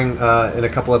starring in a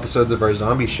couple episodes of our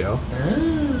zombie show.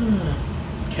 Ah.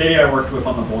 Katie I worked with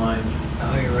on The Blinds.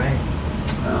 Oh, you're right.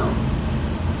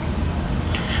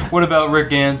 What about Rick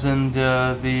Gans and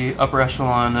the upper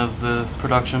echelon of the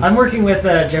production? I'm working with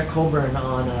Jeff Colburn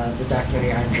on the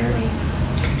documentary Iron Journey.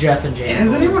 Jeff and James.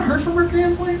 Has anyone heard from Rick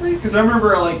Gans lately? Because I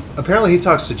remember, Apparently he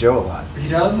talks to Joe a lot. he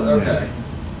does? Okay.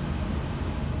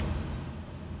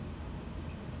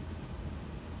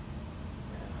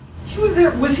 He was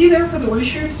there. Was he there for the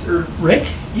reshoots? Or Rick?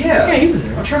 Yeah. Yeah, he was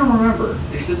there. I'm trying to remember.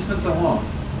 It's been so long.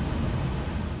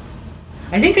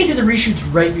 I think I did the reshoots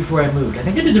right before I moved. I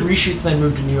think I did the reshoots and I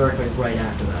moved to New York right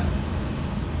after that.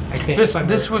 I think.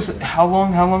 This was how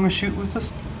long a shoot was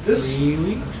this? This 3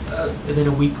 weeks, and then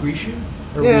a week reshoot.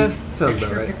 Or Yeah, week sounds extra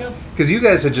about right. pickup? Because you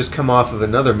guys had just come off of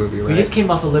another movie, right? We just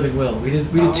came off of Living Will. We did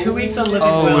 2 weeks on Living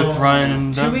Oh, Will. with Ryan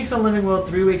and 2 weeks on Living Will,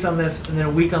 3 weeks on this, and then a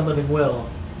week on Living Will.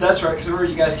 That's right, because remember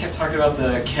you guys kept talking about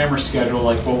the camera schedule,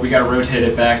 we got to rotate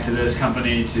it back to this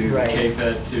company, to Right.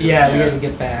 KFET, to... Yeah, we had to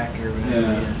get back or whatever.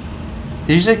 Yeah. Yeah.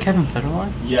 Did you say Kevin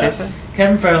Federline? Yes.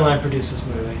 Kevin Federline produced this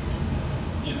movie.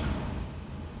 You know.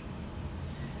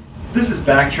 This is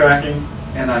backtracking,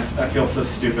 and I feel so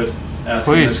stupid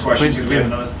asking Please, this question please because we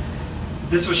haven't do. noticed.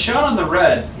 This was shot on the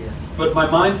red, Yes. but my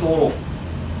mind's a little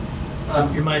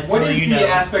Your mind's what telling is you the no.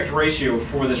 aspect ratio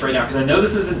for this right now? Because I know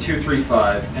this isn't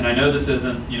 235, and I know this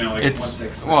isn't like It's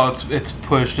 166. well, it's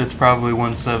pushed. It's probably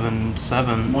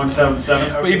 177.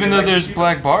 177. Okay, But even though there's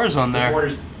black bars on there,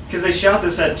 because they shot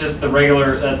this at just the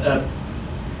regular.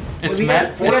 it's We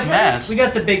got- we got- masked. We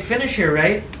got the big finish here,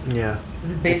 right? Yeah. This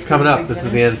is It's basically coming the up. big This is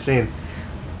finish. the end scene.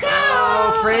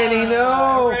 Go, Franny,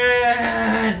 no!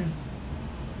 Red.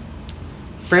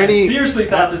 I Franny, seriously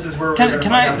thought this is where we Can- were going to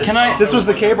can find I- out the can I- top this was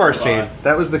the of K-bar 175. scene.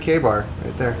 That was the K-bar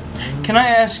right there. Can I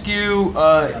ask you?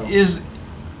 Is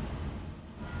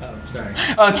Oh, sorry.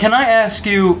 Can I ask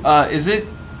you?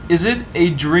 Is it a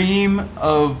dream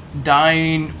of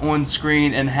dying on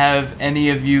screen, and have any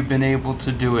of you been able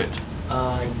to do it?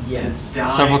 Yes. Die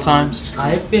Several on times? screen.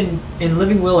 I've been in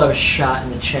Living Will. I was shot in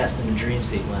the chest in a dream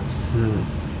sequence.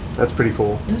 That's pretty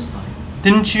cool. It was fine.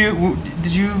 Didn't you?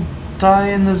 Did you die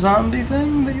in the zombie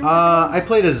thing that you? I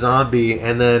played a zombie,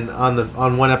 and then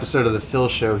on one episode of the Phil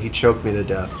show, he choked me to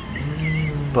death.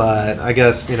 But I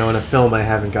guess in a film, I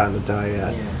haven't gotten to die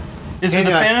yet. Yeah. Is it a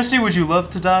Hanyok- fantasy? Would you love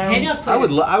to die on? Hanyok I would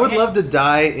played- I would love to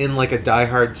die in like a Die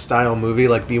Hard style movie,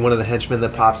 like be one of the henchmen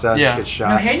that pops out and Yeah. just gets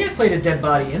No, shot. Hanyok played a dead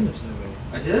body in this movie.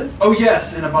 I did? Oh,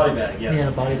 yes, in a body bag, yes. Yeah, in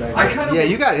a body bag. I kind of. Yeah,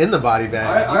 you got in the body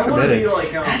bag. I You want to committed. be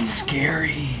like. That's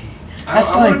scary. I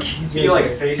That's wanna like be like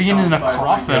face being in a stomped by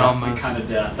coffin Ryan Gosling almost. kind of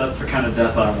death. That's the kind of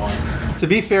death I want. To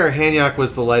be fair, Hanyok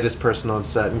was the lightest person on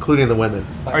set, including the women.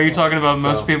 Are you talking about So-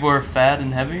 most people are fat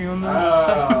and heavy on the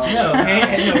Oh. set? No,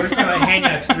 we're talking about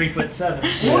Hanyok's 3'7".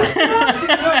 What?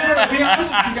 No, be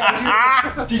honest with you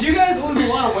guys. Did you guys lose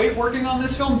a lot of weight working on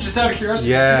this film? Just out of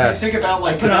curiosity. Yes. Just think about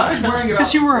because I was wearing about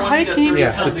 'Cause you were 20 to hiking? 30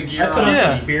 Yeah. pounds of I gear put on on.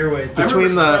 Yeah. some beer weight. I remember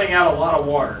Between the- sweating out a lot of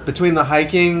water. Between the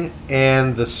hiking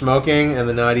and the smoking and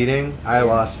the not eating, I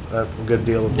lost a good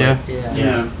deal of weight. Yeah.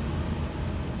 Yeah.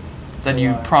 That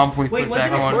you promptly Wait, put was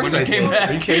back it- of on course when I you came did. back.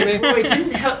 Are you kidding me?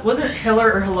 Wait, wasn't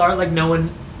Hiller or Hilar like no one?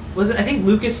 Was it? I think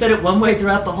Lucas said it one way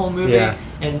throughout the whole movie, Yeah.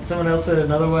 and someone else said it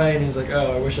another way, and he was like,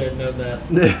 "Oh, I wish I had known that."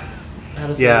 How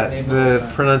to say Yeah, his name the whole the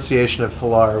time. pronunciation of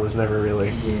Hilar was never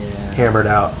really Yeah. hammered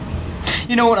out.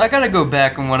 You know what? I gotta go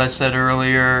back on what I said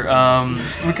earlier.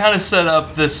 We kind of set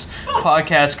up this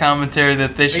podcast commentary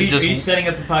that they Are should you, just. are you setting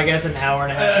up the podcast in an hour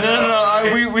and a half?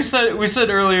 No. We said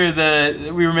earlier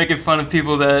that we were making fun of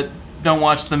people that don't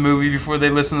watch the movie before they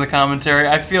listen to the commentary.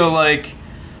 I feel like,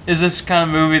 is this kind of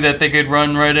movie that they could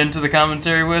run right into the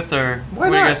commentary with, or Why what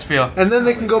do you not? guys feel? And then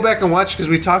they can go back and watch because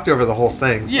we talked over the whole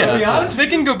thing. So. Yeah, be honest they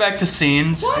with can go back to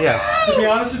scenes. Yeah. To be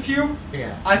honest with you,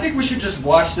 Yeah. I think we should just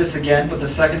watch this again, but the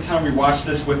second time we watch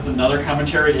this with another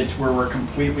commentary, it's where we're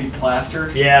completely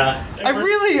plastered. Yeah. I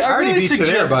really already beat you there,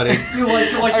 suggest, buddy. You're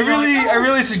like, I you're really, like, I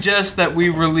really suggest that we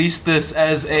release this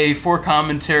as a for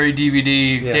commentary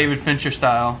DVD, Yeah. David Fincher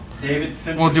style. David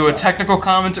Fincher We'll do a style. technical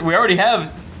commentary. We already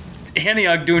have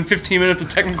Hanyok doing 15 minutes of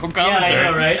technical Yeah, commentary.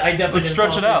 I know, right? I definitely Let's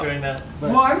didn't stretch fall it asleep out. during that. But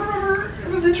Well, I remember it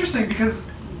was interesting because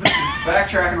this is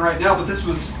backtracking right now, but this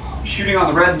was shooting on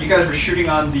the red, and you guys were shooting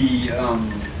on the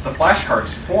flashcards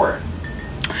for it.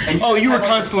 And Oh, guys you were had, like,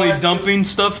 the constantly flash- dumping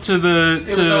stuff to the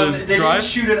It was on, they drive. didn't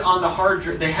shoot it on the hard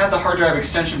drive. They had the hard drive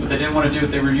extension, but they didn't want to do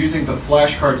it. They were using the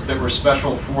flashcards that were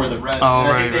special for the red. Oh, and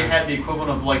I right, think they right. had the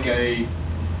equivalent of like a.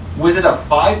 Was it a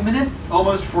 5 minute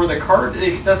almost for the card?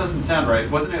 That doesn't sound right,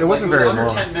 wasn't it? It wasn't like, very under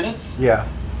long. 10 minutes. Yeah.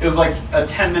 It was like a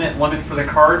 10-minute limit for the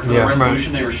card for Yeah. the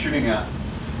resolution they were shooting at.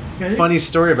 Funny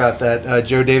story about that.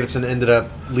 Joe Davidson ended up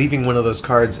leaving one of those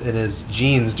cards in his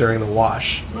jeans during the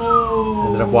wash.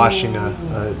 Ended up washing a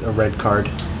red card.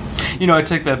 You know, I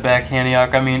take that back,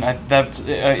 Hanyok. I mean, that's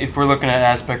if we're looking at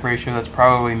aspect ratio, that's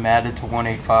probably matted to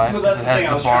 185 Well, because that's it the has thing I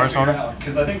the was trying to bars on figure it. out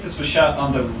because I think this was shot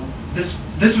on the.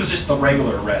 This was just the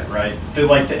regular red, right? The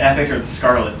epic or the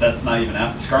scarlet. That's not even out. I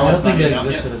don't Scarlet's think not that even out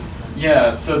existed yet. at the time. Yeah,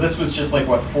 so this was just like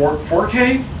what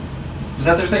 4K? Was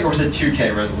that their thing, or was it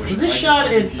 2K resolution? Was this I get shot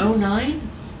so in confused. 09?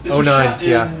 This was 09, shot in,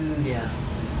 yeah.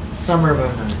 Yeah. Summer of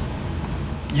 09.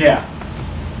 Yeah.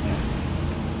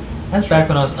 That's back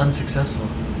when I was unsuccessful.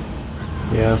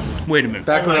 Yeah. Wait a minute.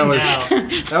 Back when I was. Now.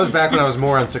 That was back when I was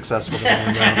more unsuccessful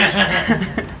than I am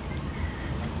now.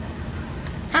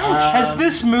 Has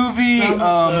this movie some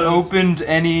of those opened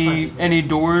any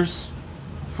doors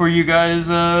for you guys,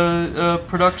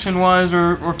 production wise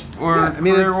or Yeah, I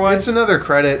mean, career wise? it's another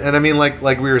credit, and I mean, like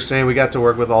we were saying, we got to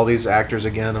work with all these actors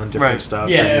again on different Right. stuff.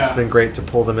 Yeah. It's Yeah. been great to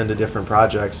pull them into different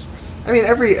projects. I mean,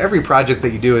 every project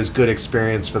that you do is good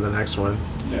experience for the next one,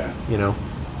 Yeah. you know.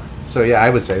 So yeah, I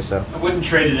would say so. I wouldn't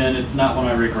trade it in. It's not one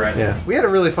I regret. Yeah, we had a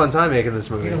really fun time making this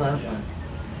We movie. had a lot of fun.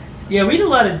 Yeah, we did a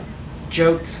lot of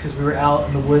jokes because we were out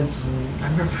in the woods, and I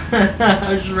remember,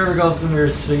 I just remember going up somewhere,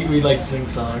 we'd like sing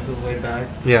songs on the way back,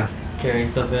 Yeah, carrying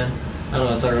stuff in. I don't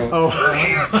know what to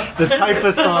talk Oh, the type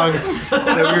of songs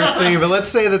that we were singing. But let's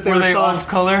say that they were songs. Off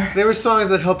color? They were songs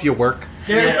that help you work.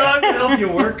 There are songs that help you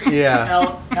work.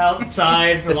 Yeah.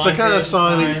 Outside for It's the kind of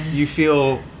song that you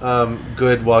feel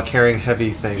good while carrying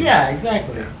heavy things. Yeah,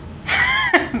 exactly. Yeah.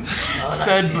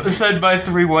 Said by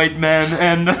 3 white men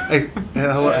and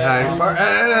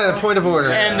point of order.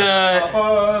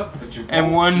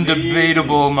 And one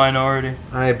debatable minority.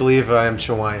 I believe I am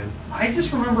Chihuahuan. I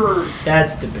just remember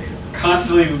that's debatable.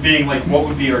 Constantly being like, what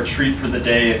would be our treat for the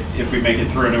day if we make it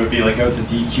through, and it would be like, oh, it's a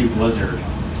DQ Blizzard.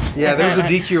 Yeah, there was a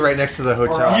DQ right next to the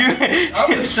hotel. I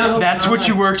was obsessed with That's what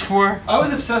you worked for? I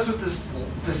was obsessed with this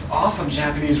awesome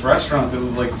Japanese restaurant that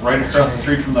was like right across the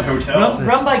street from the hotel.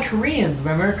 Run by Koreans, if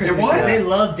I remember correctly. It was? They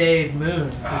loved Dave Moon.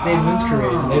 Because Dave Moon's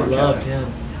Korean. And they loved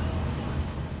him.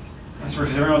 That's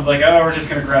because everyone's like, oh, we're just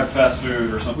going to grab fast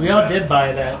food or something. We all did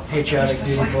buy that patriotic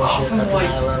duty bullshit.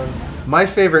 Awesome, my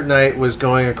favorite night was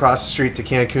going across the street to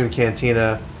Cancun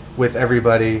Cantina with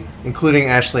everybody, including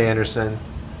Ashley Anderson.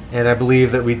 And I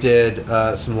believe that we did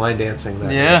some line dancing that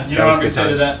night. You know what I'm going to say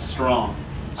to that? Strong.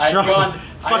 Strong.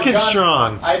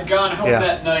 I'd gone home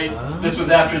that night. This was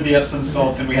after the Epsom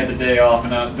salts, and we had the day off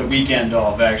and the weekend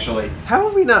off, actually. How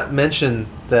have we not mentioned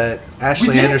that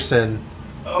Ashley Anderson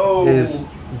is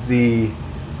the...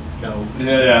 No.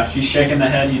 Yeah, he's shaking the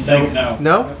head. He's saying no.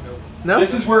 No? No?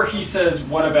 This is where he says,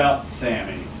 what about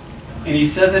Sammy? And he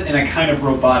says it in a kind of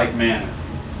robotic manner.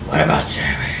 What about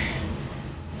Sammy?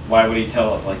 Why would he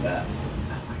tell us like that?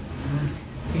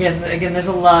 Again, there's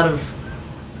a lot of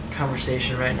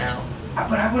conversation right now.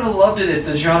 But I would have loved it if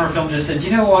the genre film just said,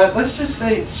 you know what, let's just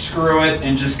say screw it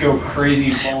and just go crazy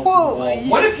balls to the wall.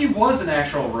 What if he was an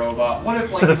actual robot? What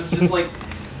if it was just like...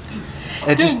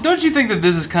 Don't you think that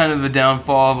this is kind of a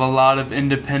downfall of a lot of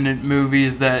independent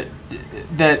movies that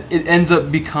it ends up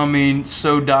becoming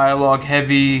so dialogue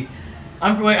heavy?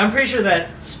 I'm pretty sure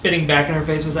that spitting back in her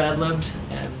face was ad-libbed.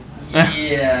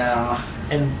 Yeah.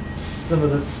 And some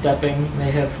of the stepping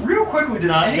may have... Real quickly,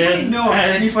 does anybody know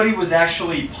if anybody was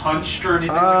actually punched or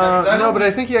anything like that? No, but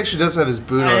I think he actually does have his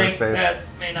boot on his face.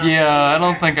 Yeah, I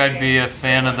don't think I'd be a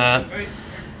fan of that.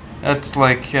 That's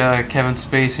like Kevin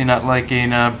Spacey not liking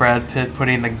Brad Pitt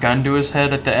putting the gun to his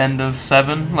head at the end of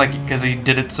 7, because he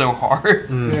did it so hard.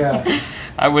 Yeah.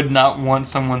 I would not want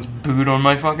someone's boot on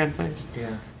my fucking face.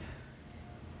 Yeah.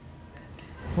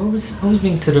 What was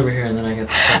being said over here, and then I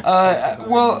got.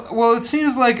 Well, it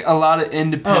seems like a lot of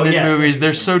independent movies.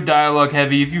 They're so dialogue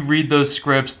heavy. If you read those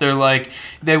scripts, they're like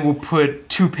they will put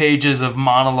 2 pages of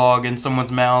monologue in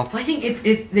someone's mouth. Well, I think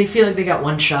it's they feel like they got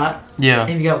one shot. Yeah. And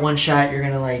if you got one shot, you're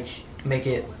gonna make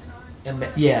it.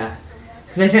 Yeah.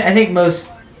 Because I think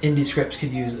most indie scripts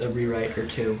could use a rewrite or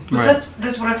 2. But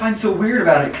that's what I find so weird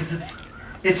about it, because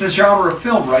it's a genre of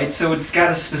film, right? So it's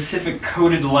got a specific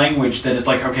coded language that it's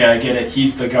like, okay, I get it.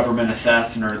 He's the government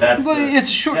assassin, or it's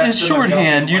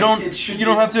shorthand. You don't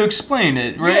have to explain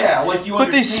it, right? Yeah, like you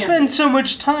understand. But they spend so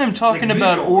much time talking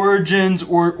about origins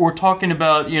or talking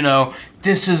about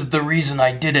this is the reason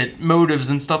I did it,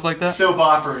 motives and stuff like that. Soap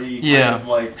opera-y kind of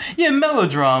like. Yeah,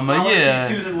 melodrama. I want to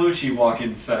see Susan Lucci walk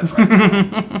in set right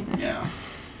now. Yeah.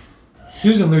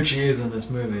 Susan Lucci is in this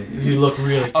movie. You look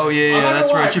really... Oh, yeah,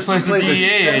 that's right. She plays the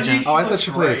DEA agent. Oh, I thought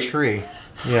she played a tree.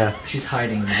 Yeah. She's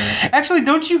hiding in the back. Actually,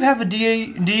 don't you have a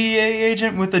DEA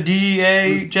agent with a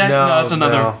DEA jacket? No, that's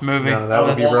another movie. No, that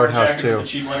would be Roadhouse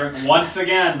 2. Once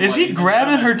again. Is he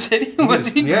grabbing her titty? Was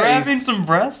he grabbing some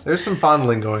breasts? There's some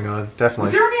fondling going on, definitely.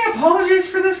 Is there any apologies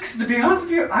for this? Because to be honest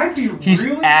with you, I'd be He's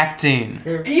acting.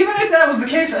 Even if that was the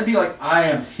case, I'd be like, I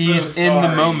am so sorry. He's in the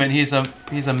moment. He's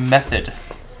a method.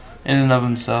 In and of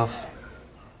himself.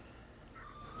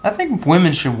 I think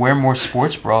women should wear more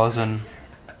sports bras and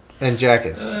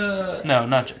jackets. No,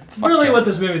 not jackets. What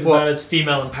this movie's about is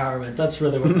female empowerment. That's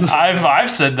really what.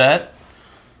 I've said that.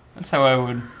 That's how I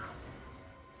would.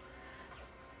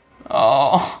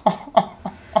 Oh.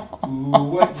 Ooh,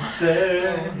 what you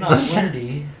say? I'm not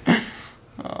Wendy.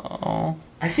 Oh.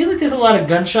 I feel like there's a lot of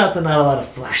gunshots and not a lot of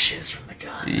flashes from the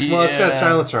gun. Yeah. Well, it's got a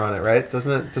silencer on it, right?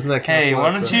 Doesn't that cancel Hey,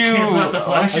 why don't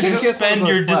you suspend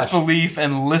your disbelief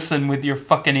and listen with your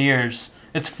fucking ears?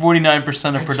 It's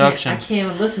 49% of production. I can't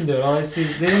even listen to it. All I see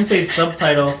is they didn't say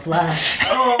subtitle flash.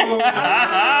 Oh,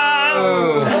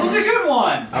 that was a good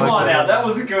one. Come on now, that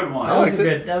was a good one. That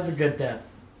was a good death.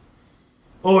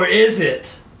 Or is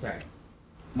it? Sorry.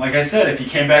 Like I said, if he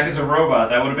came back as a robot,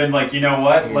 that would have been like, you know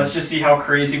what? Yeah. Let's just see how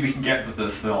crazy we can get with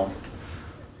this film.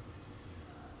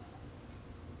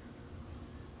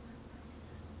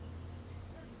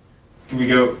 Can we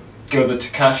go the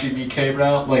Takashi Miike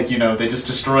route? Like, they just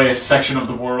destroy a section of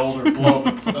the world or blow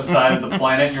up a side of the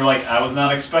planet, and you're like, I was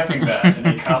not expecting that in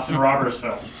a cops and robbers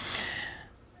film.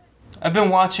 I've been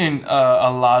watching a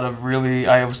lot of really.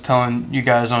 I was telling you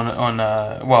guys on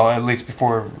well, at least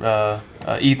before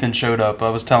Ethan showed up, I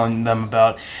was telling them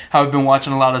about how I've been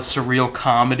watching a lot of surreal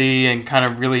comedy and kind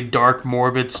of really dark,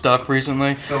 morbid stuff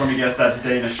recently. So let me guess, that's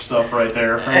Danish stuff right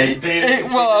there. Danish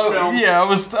films. Yeah, I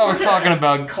was talking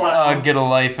about Get a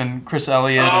Life and Chris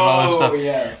Elliott and all that stuff.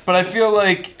 Yes. But I feel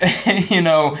like I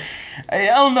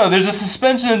don't know. There's a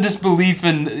suspension of disbelief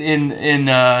in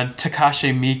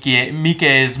Takashi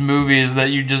Miike's movies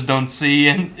that you just don't see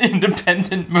in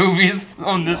independent movies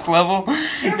on this level.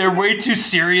 They're way too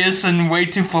serious and way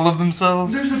too full of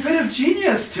themselves. There's a bit of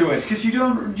genius to it because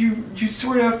you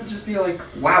sort of have to just be like,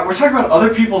 wow, we're talking about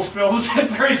other people's films and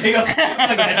praising us.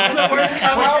 This is the worst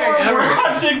commentary ever. We're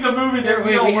watching the movie that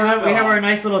we have our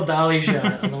nice little dolly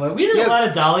shot on the way. We did a lot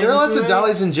of dollies. There are lots of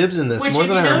dollies and jibs in this, more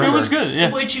than I remember. It was good,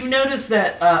 yeah. Which you notice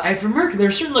that I remember there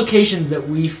are certain locations that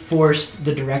we forced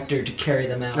the director to carry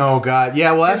them out. Oh God,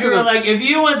 yeah. Well, after we were like, if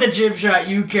you want the jib shot,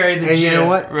 you carry the jib. And you know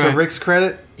what? Right. To Rick's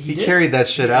credit, he carried that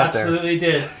shit out there. Absolutely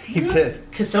did. He did.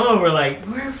 Because some of them were like,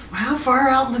 how far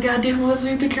out in the goddamn woods do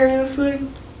we have to carry this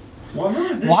thing?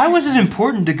 Why was it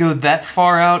important to go that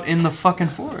far out in the fucking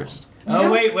forest? Oh,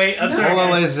 wait. I'm sorry. Hold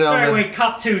on, ladies and gentlemen. Sorry, wait.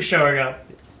 Cop 2 showing up.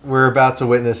 We're about to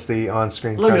witness the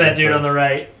on-screen Look at that presence dude of on the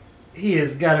right. He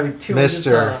has got to be 200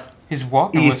 Mr. tall. He's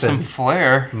walking with some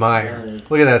flair. Meyer.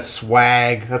 Look at that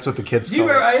swag. That's what the kids call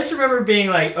it. I just remember being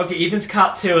like, okay, Ethan's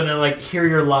cop 2, and then like, here are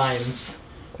your lines.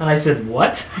 And I said,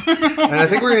 what? And I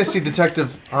think we're going to see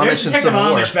Detective Amish There's in Detective Civil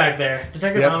War. Amish back there.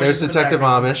 Detective Yep, Amish there's in the Detective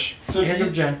background. Amish. So Here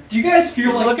comes Jen. do you guys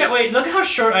feel like... Look how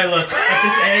short I look at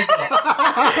this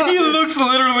angle. He looks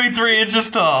literally 3 inches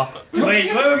tall.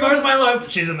 Wait, where's my love?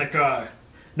 She's in the car.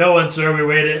 No one, sir, we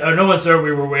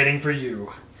were waiting for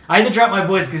you. I had to drop my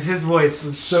voice because his voice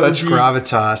was so Such deep.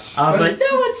 gravitas. I was like,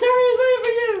 no one, sir, we were waiting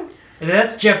for you. And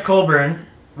that's Jeff Colburn,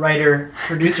 writer,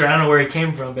 producer. I don't know where he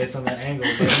came from based on that angle,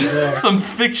 but he's there. Some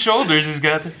thick shoulders he's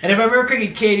got. And if I remember correctly,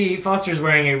 Katie Foster's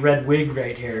wearing a red wig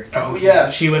right here. Oh,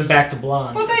 yes. She went back to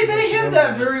blonde. But they hid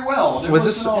that very well. Was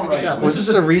this all right? Was this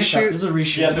a reshoot? This is a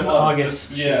reshoot. Yes, This it is was.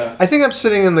 August. Yeah. I think I'm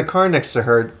sitting in the car next to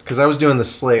her because I was doing the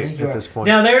slate at this point.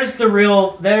 Now there's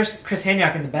Chris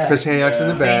Hanyok in the back. Chris Hanyok's in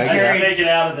the I bag. gotta make it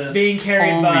out of this. Being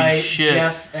carried Holy by shit.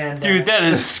 Jeff and... Dude, that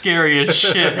is scary as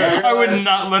shit. I would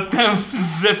not let them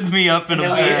zip me up in a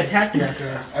and we bag. attacked it after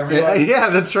us. I realized Yeah,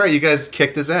 that's right. You guys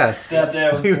kicked his ass. that day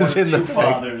I was He was born in to the two bag.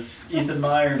 fathers, Ethan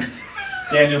Meyer and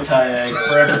Daniel Tayag,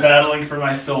 forever battling for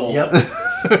my soul. Yep.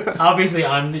 Obviously,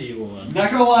 I'm the evil one.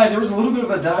 Not gonna lie, there was a little bit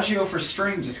of adagio for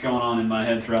string just going on in my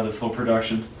head throughout this whole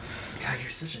production. God,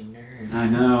 you're such a nerd. I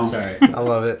know. Sorry. I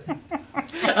love it.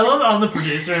 I love that I'm the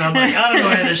producer and I'm like, I don't know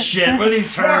any of this shit. What are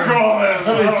these terms? Fuck all this.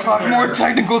 What are these Talk more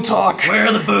technical talk. Where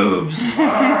are the boobs?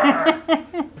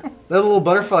 That little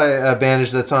butterfly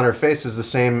bandage that's on her face is the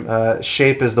same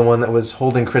shape as the one that was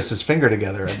holding Chris's finger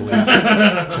together, I believe.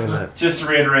 Doing that. Just to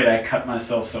reiterate, I cut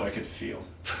myself so I could feel.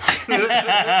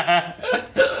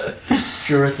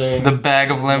 Sure thing. The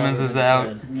bag of lemons is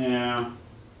out. Yeah.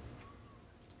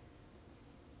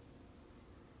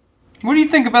 What do you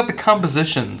think about the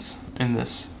compositions in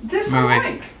this This movie? I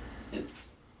like.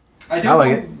 I don't I like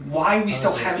know it. why we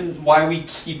still haven't. Why we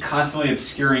keep constantly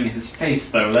obscuring his face,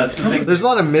 though. That's the thing. There's a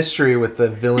lot of mystery with the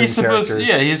villain He's supposed, characters.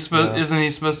 yeah. He's supposed, isn't he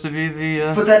supposed to be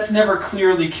the? But that's never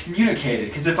clearly communicated.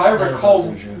 Because if I That is recall,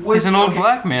 also true. He's an old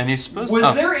black man. He's supposed. Was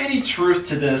oh. there any truth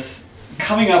to this?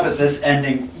 Coming up at this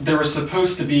ending, there was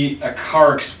supposed to be a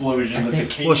car explosion that the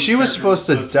Katie Well, she was character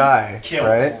supposed to die, kill.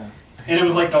 right? And it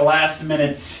was like the last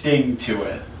minute sting to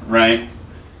it, right?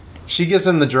 She gives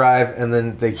him the drive, and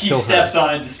then they He kill steps her.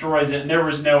 on it, destroys it, and there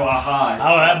was no aha.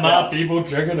 I'll have my people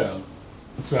check it out.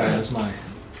 Sorry, that's my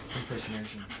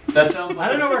impersonation. That sounds like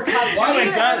I don't know where Cop 2 Why went. did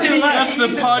it Cop have to 2 be left. That's the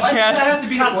Ethan? Why did podcast. it have to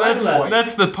be Cop the black two left. voice?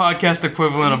 That's the podcast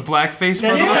equivalent of blackface.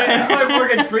 by the way. That's my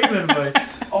Morgan Freeman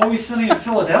voice. Always Sunny in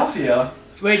Philadelphia.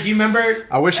 Wait, do you remember?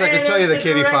 I wish I could tell you that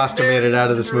Katie Foster made it out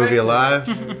of this movie alive.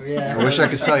 Yeah. I wish I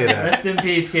could tell you that. Rest in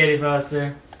peace, Katie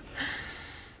Foster.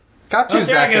 Cop 2's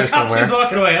there back we go. there Cop somewhere. 2's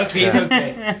walking away. Okay, he's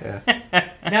okay.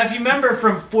 Now, if you remember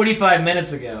from 45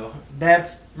 minutes ago,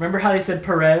 remember how they said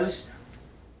Perez?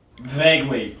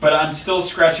 Vaguely, but I'm still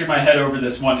scratching my head over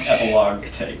this one epilogue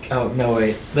take. Oh no,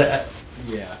 wait.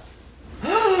 Yeah.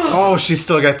 Oh, she's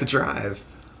still got the drive.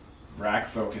 Rack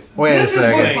focus. Wait a This is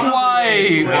second. what bothers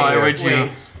me. Why would you?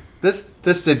 Wait.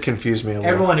 This did confuse me a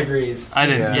little. Everyone agrees. I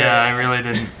didn't. Yeah. Yeah,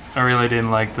 I really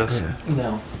didn't like this. Yeah.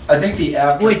 No. I think the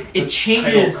after. Wait, the it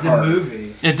changes the title card-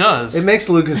 movie. It does. It makes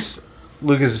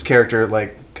Lucas's character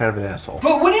like kind of an asshole.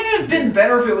 But wouldn't it have been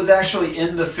better if it was actually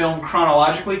in the film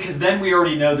chronologically, because then we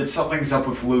already know that something's up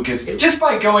with Lucas just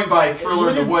by going by Thriller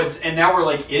in the Woods, and now we're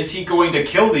like, is he going to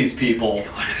kill these people? It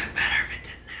would have been better if it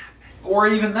didn't happen. Or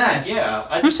even that,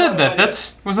 yeah. Who said that?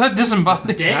 Was that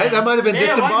Disembodied? That might have been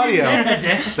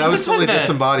Disembodio. That was totally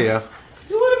Disembodio.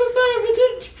 It would have been better if it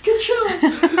didn't. Good show.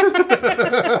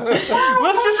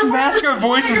 Let's just mask our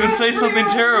voices and say something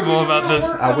terrible about this.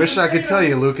 I wish I could tell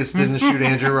you Lucas didn't shoot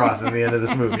Andrew Roth in the end of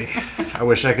this movie. I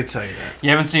wish I could tell you that. You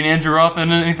haven't seen Andrew Roth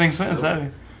in anything since, have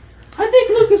you? I think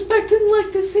Lucas Beck didn't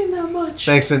like this scene that much.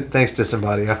 Thanks,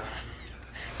 Disembodio.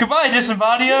 Goodbye,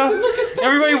 Disembodio.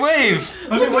 Everybody wave.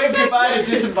 Let me wave goodbye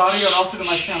to Disembodio and also to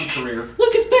my sound career.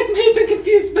 Lucas Beck may have been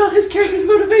confused about his character's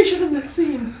motivation in this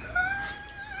scene.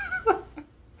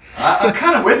 I'm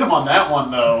kind of with him on that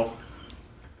one, though.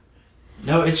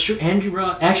 No, it's true. Andrew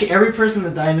Roth. Actually, every person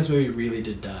that died in this movie really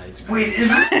did die. Wait, is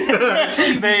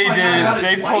it? They did.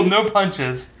 They pulled no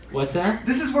punches. What's that?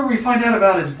 This is where we find out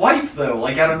about his wife, though.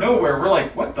 Like, out of nowhere. We're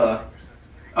like, what the?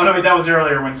 Oh, no, wait, that was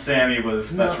earlier when Sammy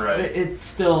was... That's right. It's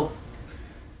still...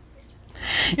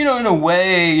 In a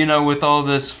way, with all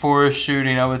this forest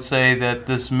shooting, I would say that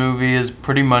this movie is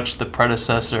pretty much the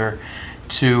predecessor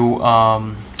to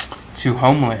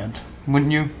Homeland.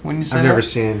 Wouldn't you say I've never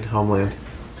seen Homeland.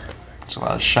 There's a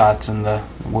lot of shots in the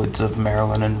woods of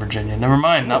Maryland and Virginia. Never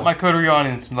mind, not my coterie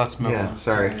audience. Let's move on.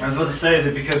 Sorry. I was about to say, is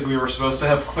it because we were supposed to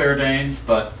have Claire Danes,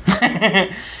 but...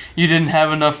 You didn't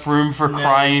have enough room for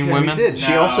crying women? We did.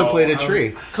 She also played a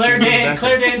tree. Claire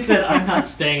Danes said, I'm not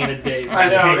staying in a day. I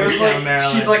know. It was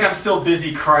like, she's like, I'm still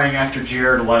busy crying after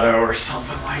Jared Leto or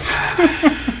something like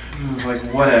that. I was like,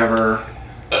 whatever.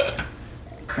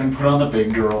 Couldn't put on the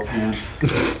big girl pants.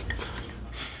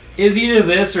 Is either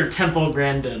this or Temple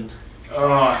Grandin.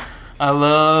 I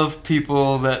love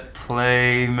people that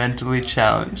play mentally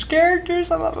challenged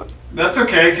characters. I love it. That's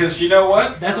okay, because you know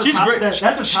what? That's what She's great. That's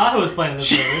what Tahoe was playing in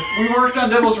this movie. We worked on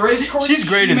Devil's Racecourse. She's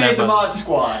great she in that. Made the mod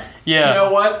squad. Yeah. You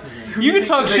know what? You can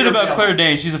talk shit about Claire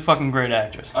Danes. She's a fucking great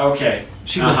actress. Okay.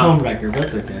 She's a home wrecker.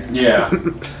 That's okay. Yeah.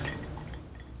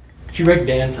 She wrecked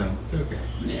Dan's home. It's okay.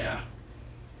 Yeah.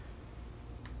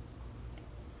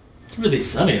 It's really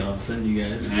sunny all of a sudden, you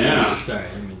guys. Yeah. Sorry, I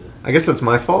didn't mean to. I guess that's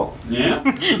my fault. Yeah.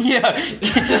 Yeah.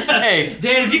 Hey,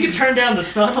 Dan, if you could turn down the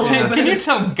sun a little bit. can you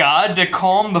tell God to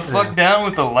calm the fuck down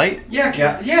with the light?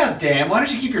 Yeah, yeah, damn. Why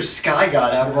don't you keep your sky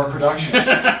god out of our production?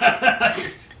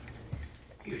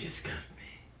 You disgust me.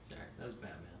 Sorry, that was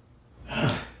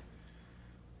Batman.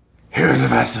 Here's the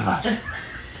best of us.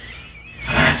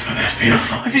 That's what that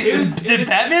feels like. Did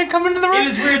Batman come into the room? It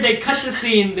was weird. They cut the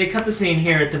scene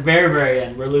here at the very, very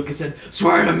end where Lucas said,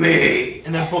 "Swear to me,"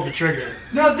 and then pulled the trigger.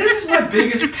 No, this is my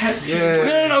biggest pet peeve.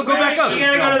 No, go back up. You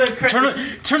gotta go to the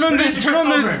Turn on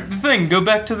the thing. Go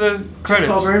back to the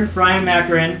credits. Colburn, Brian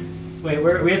Macarin. Wait,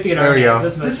 we have to get There our we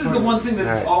names. go. This is the one thing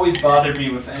that's always bothered me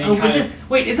with any kind of...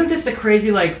 Wait, isn't this the crazy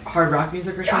like hard rock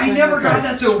music or something? I never It's, got like,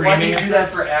 that though. Why do you screaming do that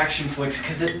for action flicks?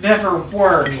 Because it never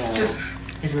works. No. Just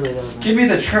it really doesn't. give me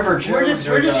the Trevor Jones.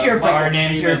 We're just here for Michael our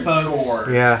names here, Kamen folks. scores.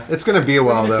 Yeah, it's gonna be a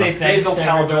We're while gonna though. say thanks Basil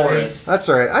to everybody. Paldoris. That's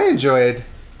alright. I enjoyed.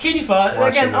 Katie Foster,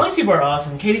 Watching again, all this. these people are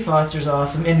awesome. Katie Foster's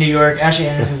awesome in New York. Ashley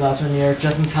Anderson's awesome in New York.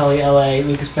 Justin Tully, L.A.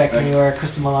 Lucas Beck, New York.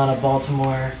 Krista Milano,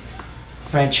 Baltimore.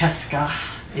 Francesca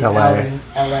is LA. out in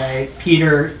L.A.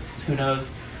 Peter, who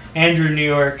knows? Andrew, New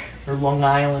York, or Long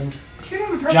Island.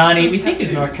 Johnny, we think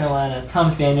he's North Carolina.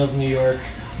 Thomas Daniels, New York.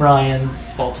 Brian,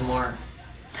 Baltimore.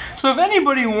 So if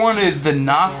anybody wanted the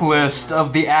knock list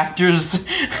of the actors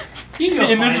You can go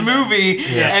in this find them. movie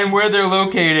and where they're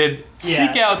located,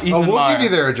 seek out Ethan we'll Meyer. give you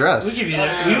their address. We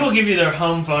will give you their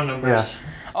home phone numbers.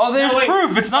 Oh, there's No, wait.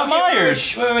 proof. It's not Okay,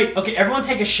 Myers. Wait. Okay, everyone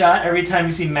take a shot every time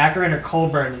you see Macarin or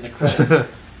Colburn in the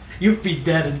credits. You'd be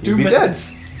dead in 2 You'd be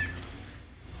minutes.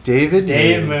 David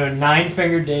Dave Moon. Moon,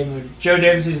 Nine-Fingered Dave Moon. Joe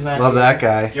Davison is not. Love that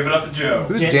guy. Give it up to Joe.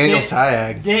 Who's Da- Daniel Da-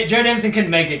 Tayag? Joe Davison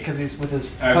couldn't make it because he's with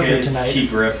his hooker Okay, it's tonight. key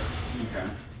grip. Okay.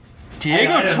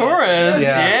 Diego I know. Torres.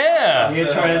 Yeah. Yeah.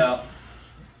 Diego Torres.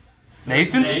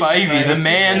 Nathan Nate Spivey, the Spivey,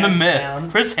 man, the Sam myth.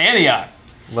 Sound. Chris Hanyok.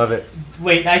 Love it.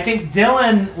 Wait, I think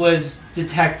Dylan was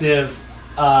Detective.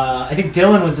 I think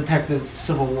Dylan was Detective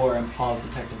Civil War and Paul's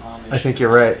Detective Amish. I think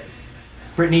you're right.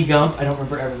 Brittany Gump. I don't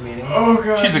remember ever meeting. Oh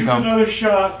god, She's a use gump. another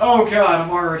shot. Oh god,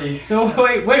 I'm already. So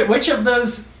wait, which of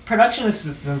those production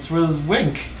assistants was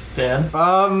Wink, Dan?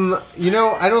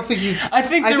 I don't think he's. I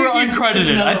think they were he's-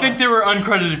 uncredited. no. I think they were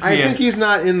uncredited PS. I think he's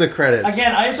not in the credits.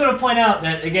 Again, I just want to point out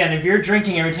that again, if you're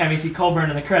drinking every time you see Colburn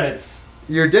in the credits,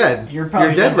 You're dead. you're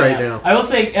probably dead by right now. I will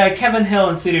say Kevin Hill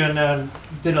and Studio Unknown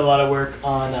did a lot of work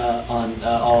on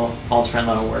All's Friend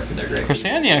Level work, and they're great. Chris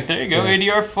Hanyok, there you go,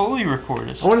 ADR Foley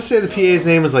recordist. I want to say the PA's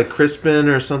name was like Crispin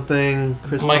or something.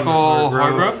 Crispin Michael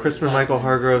Hargrove? Crispin Michael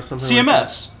Hargrove, something CMS. like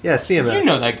that. Yeah, CMS. You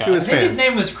know that guy. To his I think fans. his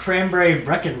name was Cranberry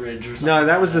Breckenridge or something. No,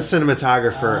 that was the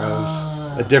cinematographer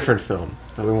of a different film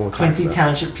that we won't talk Quincy about.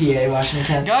 Township, PA, Washington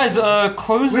County. Guys,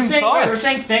 closing We're thoughts.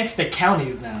 saying thanks to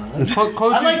counties now. Closing,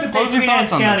 I like to thank closing Queen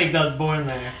thoughts Anne's on County this. because I was born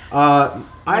there.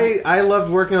 I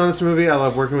loved working on this movie. I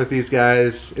loved working with these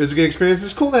guys. It was a good experience.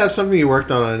 It's cool to have something you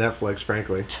worked on Netflix,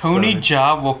 frankly. Tony So-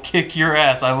 Jaa will kick your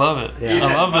ass. I love it. Yeah.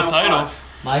 I love the title.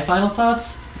 My final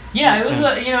thoughts? Yeah, it was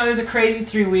it was a crazy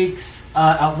 3 weeks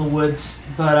out in the woods,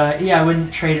 but I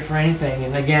wouldn't trade it for anything.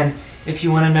 And again, if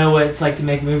you want to know what it's like to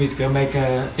make movies, go make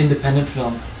a independent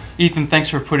film. Ethan, thanks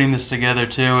for putting this together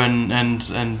too, and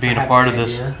being a part of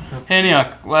this.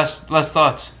 Hanyok, last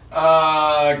thoughts.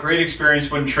 Great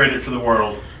experience. Wouldn't trade it for the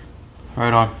world.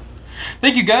 Right on.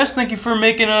 Thank you, guys. Thank you for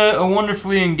making a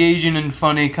wonderfully engaging and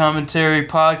funny commentary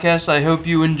podcast. I hope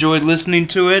you enjoyed listening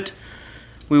to it.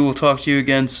 We will talk to you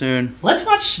again soon. Let's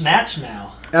watch Snatch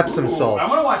now. Epsom Ooh, salts. I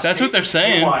want to watch. That's what they're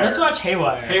saying. Haywire. Let's watch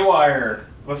Haywire. Haywire.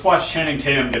 Let's watch Channing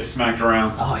Tatum get smacked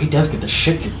around. Oh, he does get the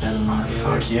shit kicked out of him.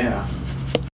 Fuck yeah.